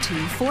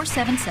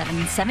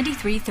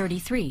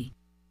 512-477-7333.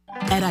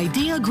 At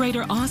IDEA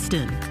Greater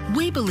Austin,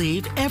 we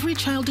believe every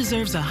child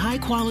deserves a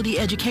high-quality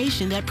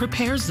education that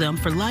prepares them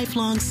for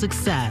lifelong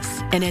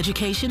success. An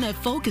education that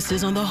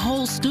focuses on the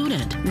whole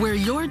student, where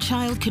your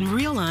child can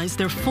realize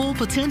their full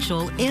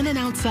potential in and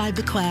outside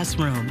the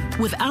classroom.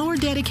 With our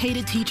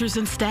dedicated teachers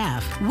and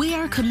staff, we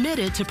are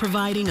committed to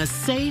providing a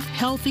safe,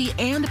 healthy,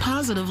 and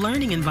positive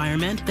learning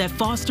environment that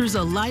fosters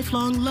a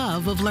lifelong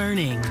love of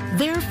learning.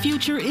 Their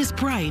future is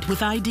bright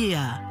with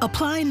IDEA.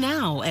 Apply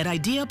now at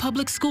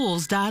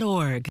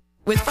ideapublicschools.org.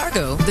 With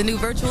Fargo, the new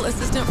virtual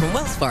assistant from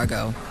Wells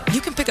Fargo,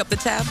 you can pick up the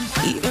tab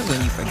even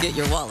when you forget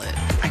your wallet.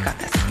 I got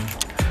this.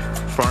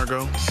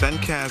 Fargo,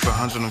 send cash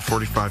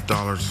 $145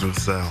 to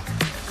Zelle.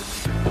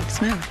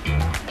 Smooth.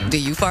 Do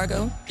you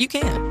Fargo? You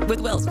can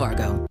with Wells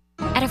Fargo.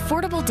 At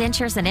Affordable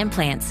Dentures and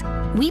Implants,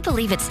 we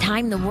believe it's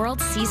time the world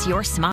sees your smile.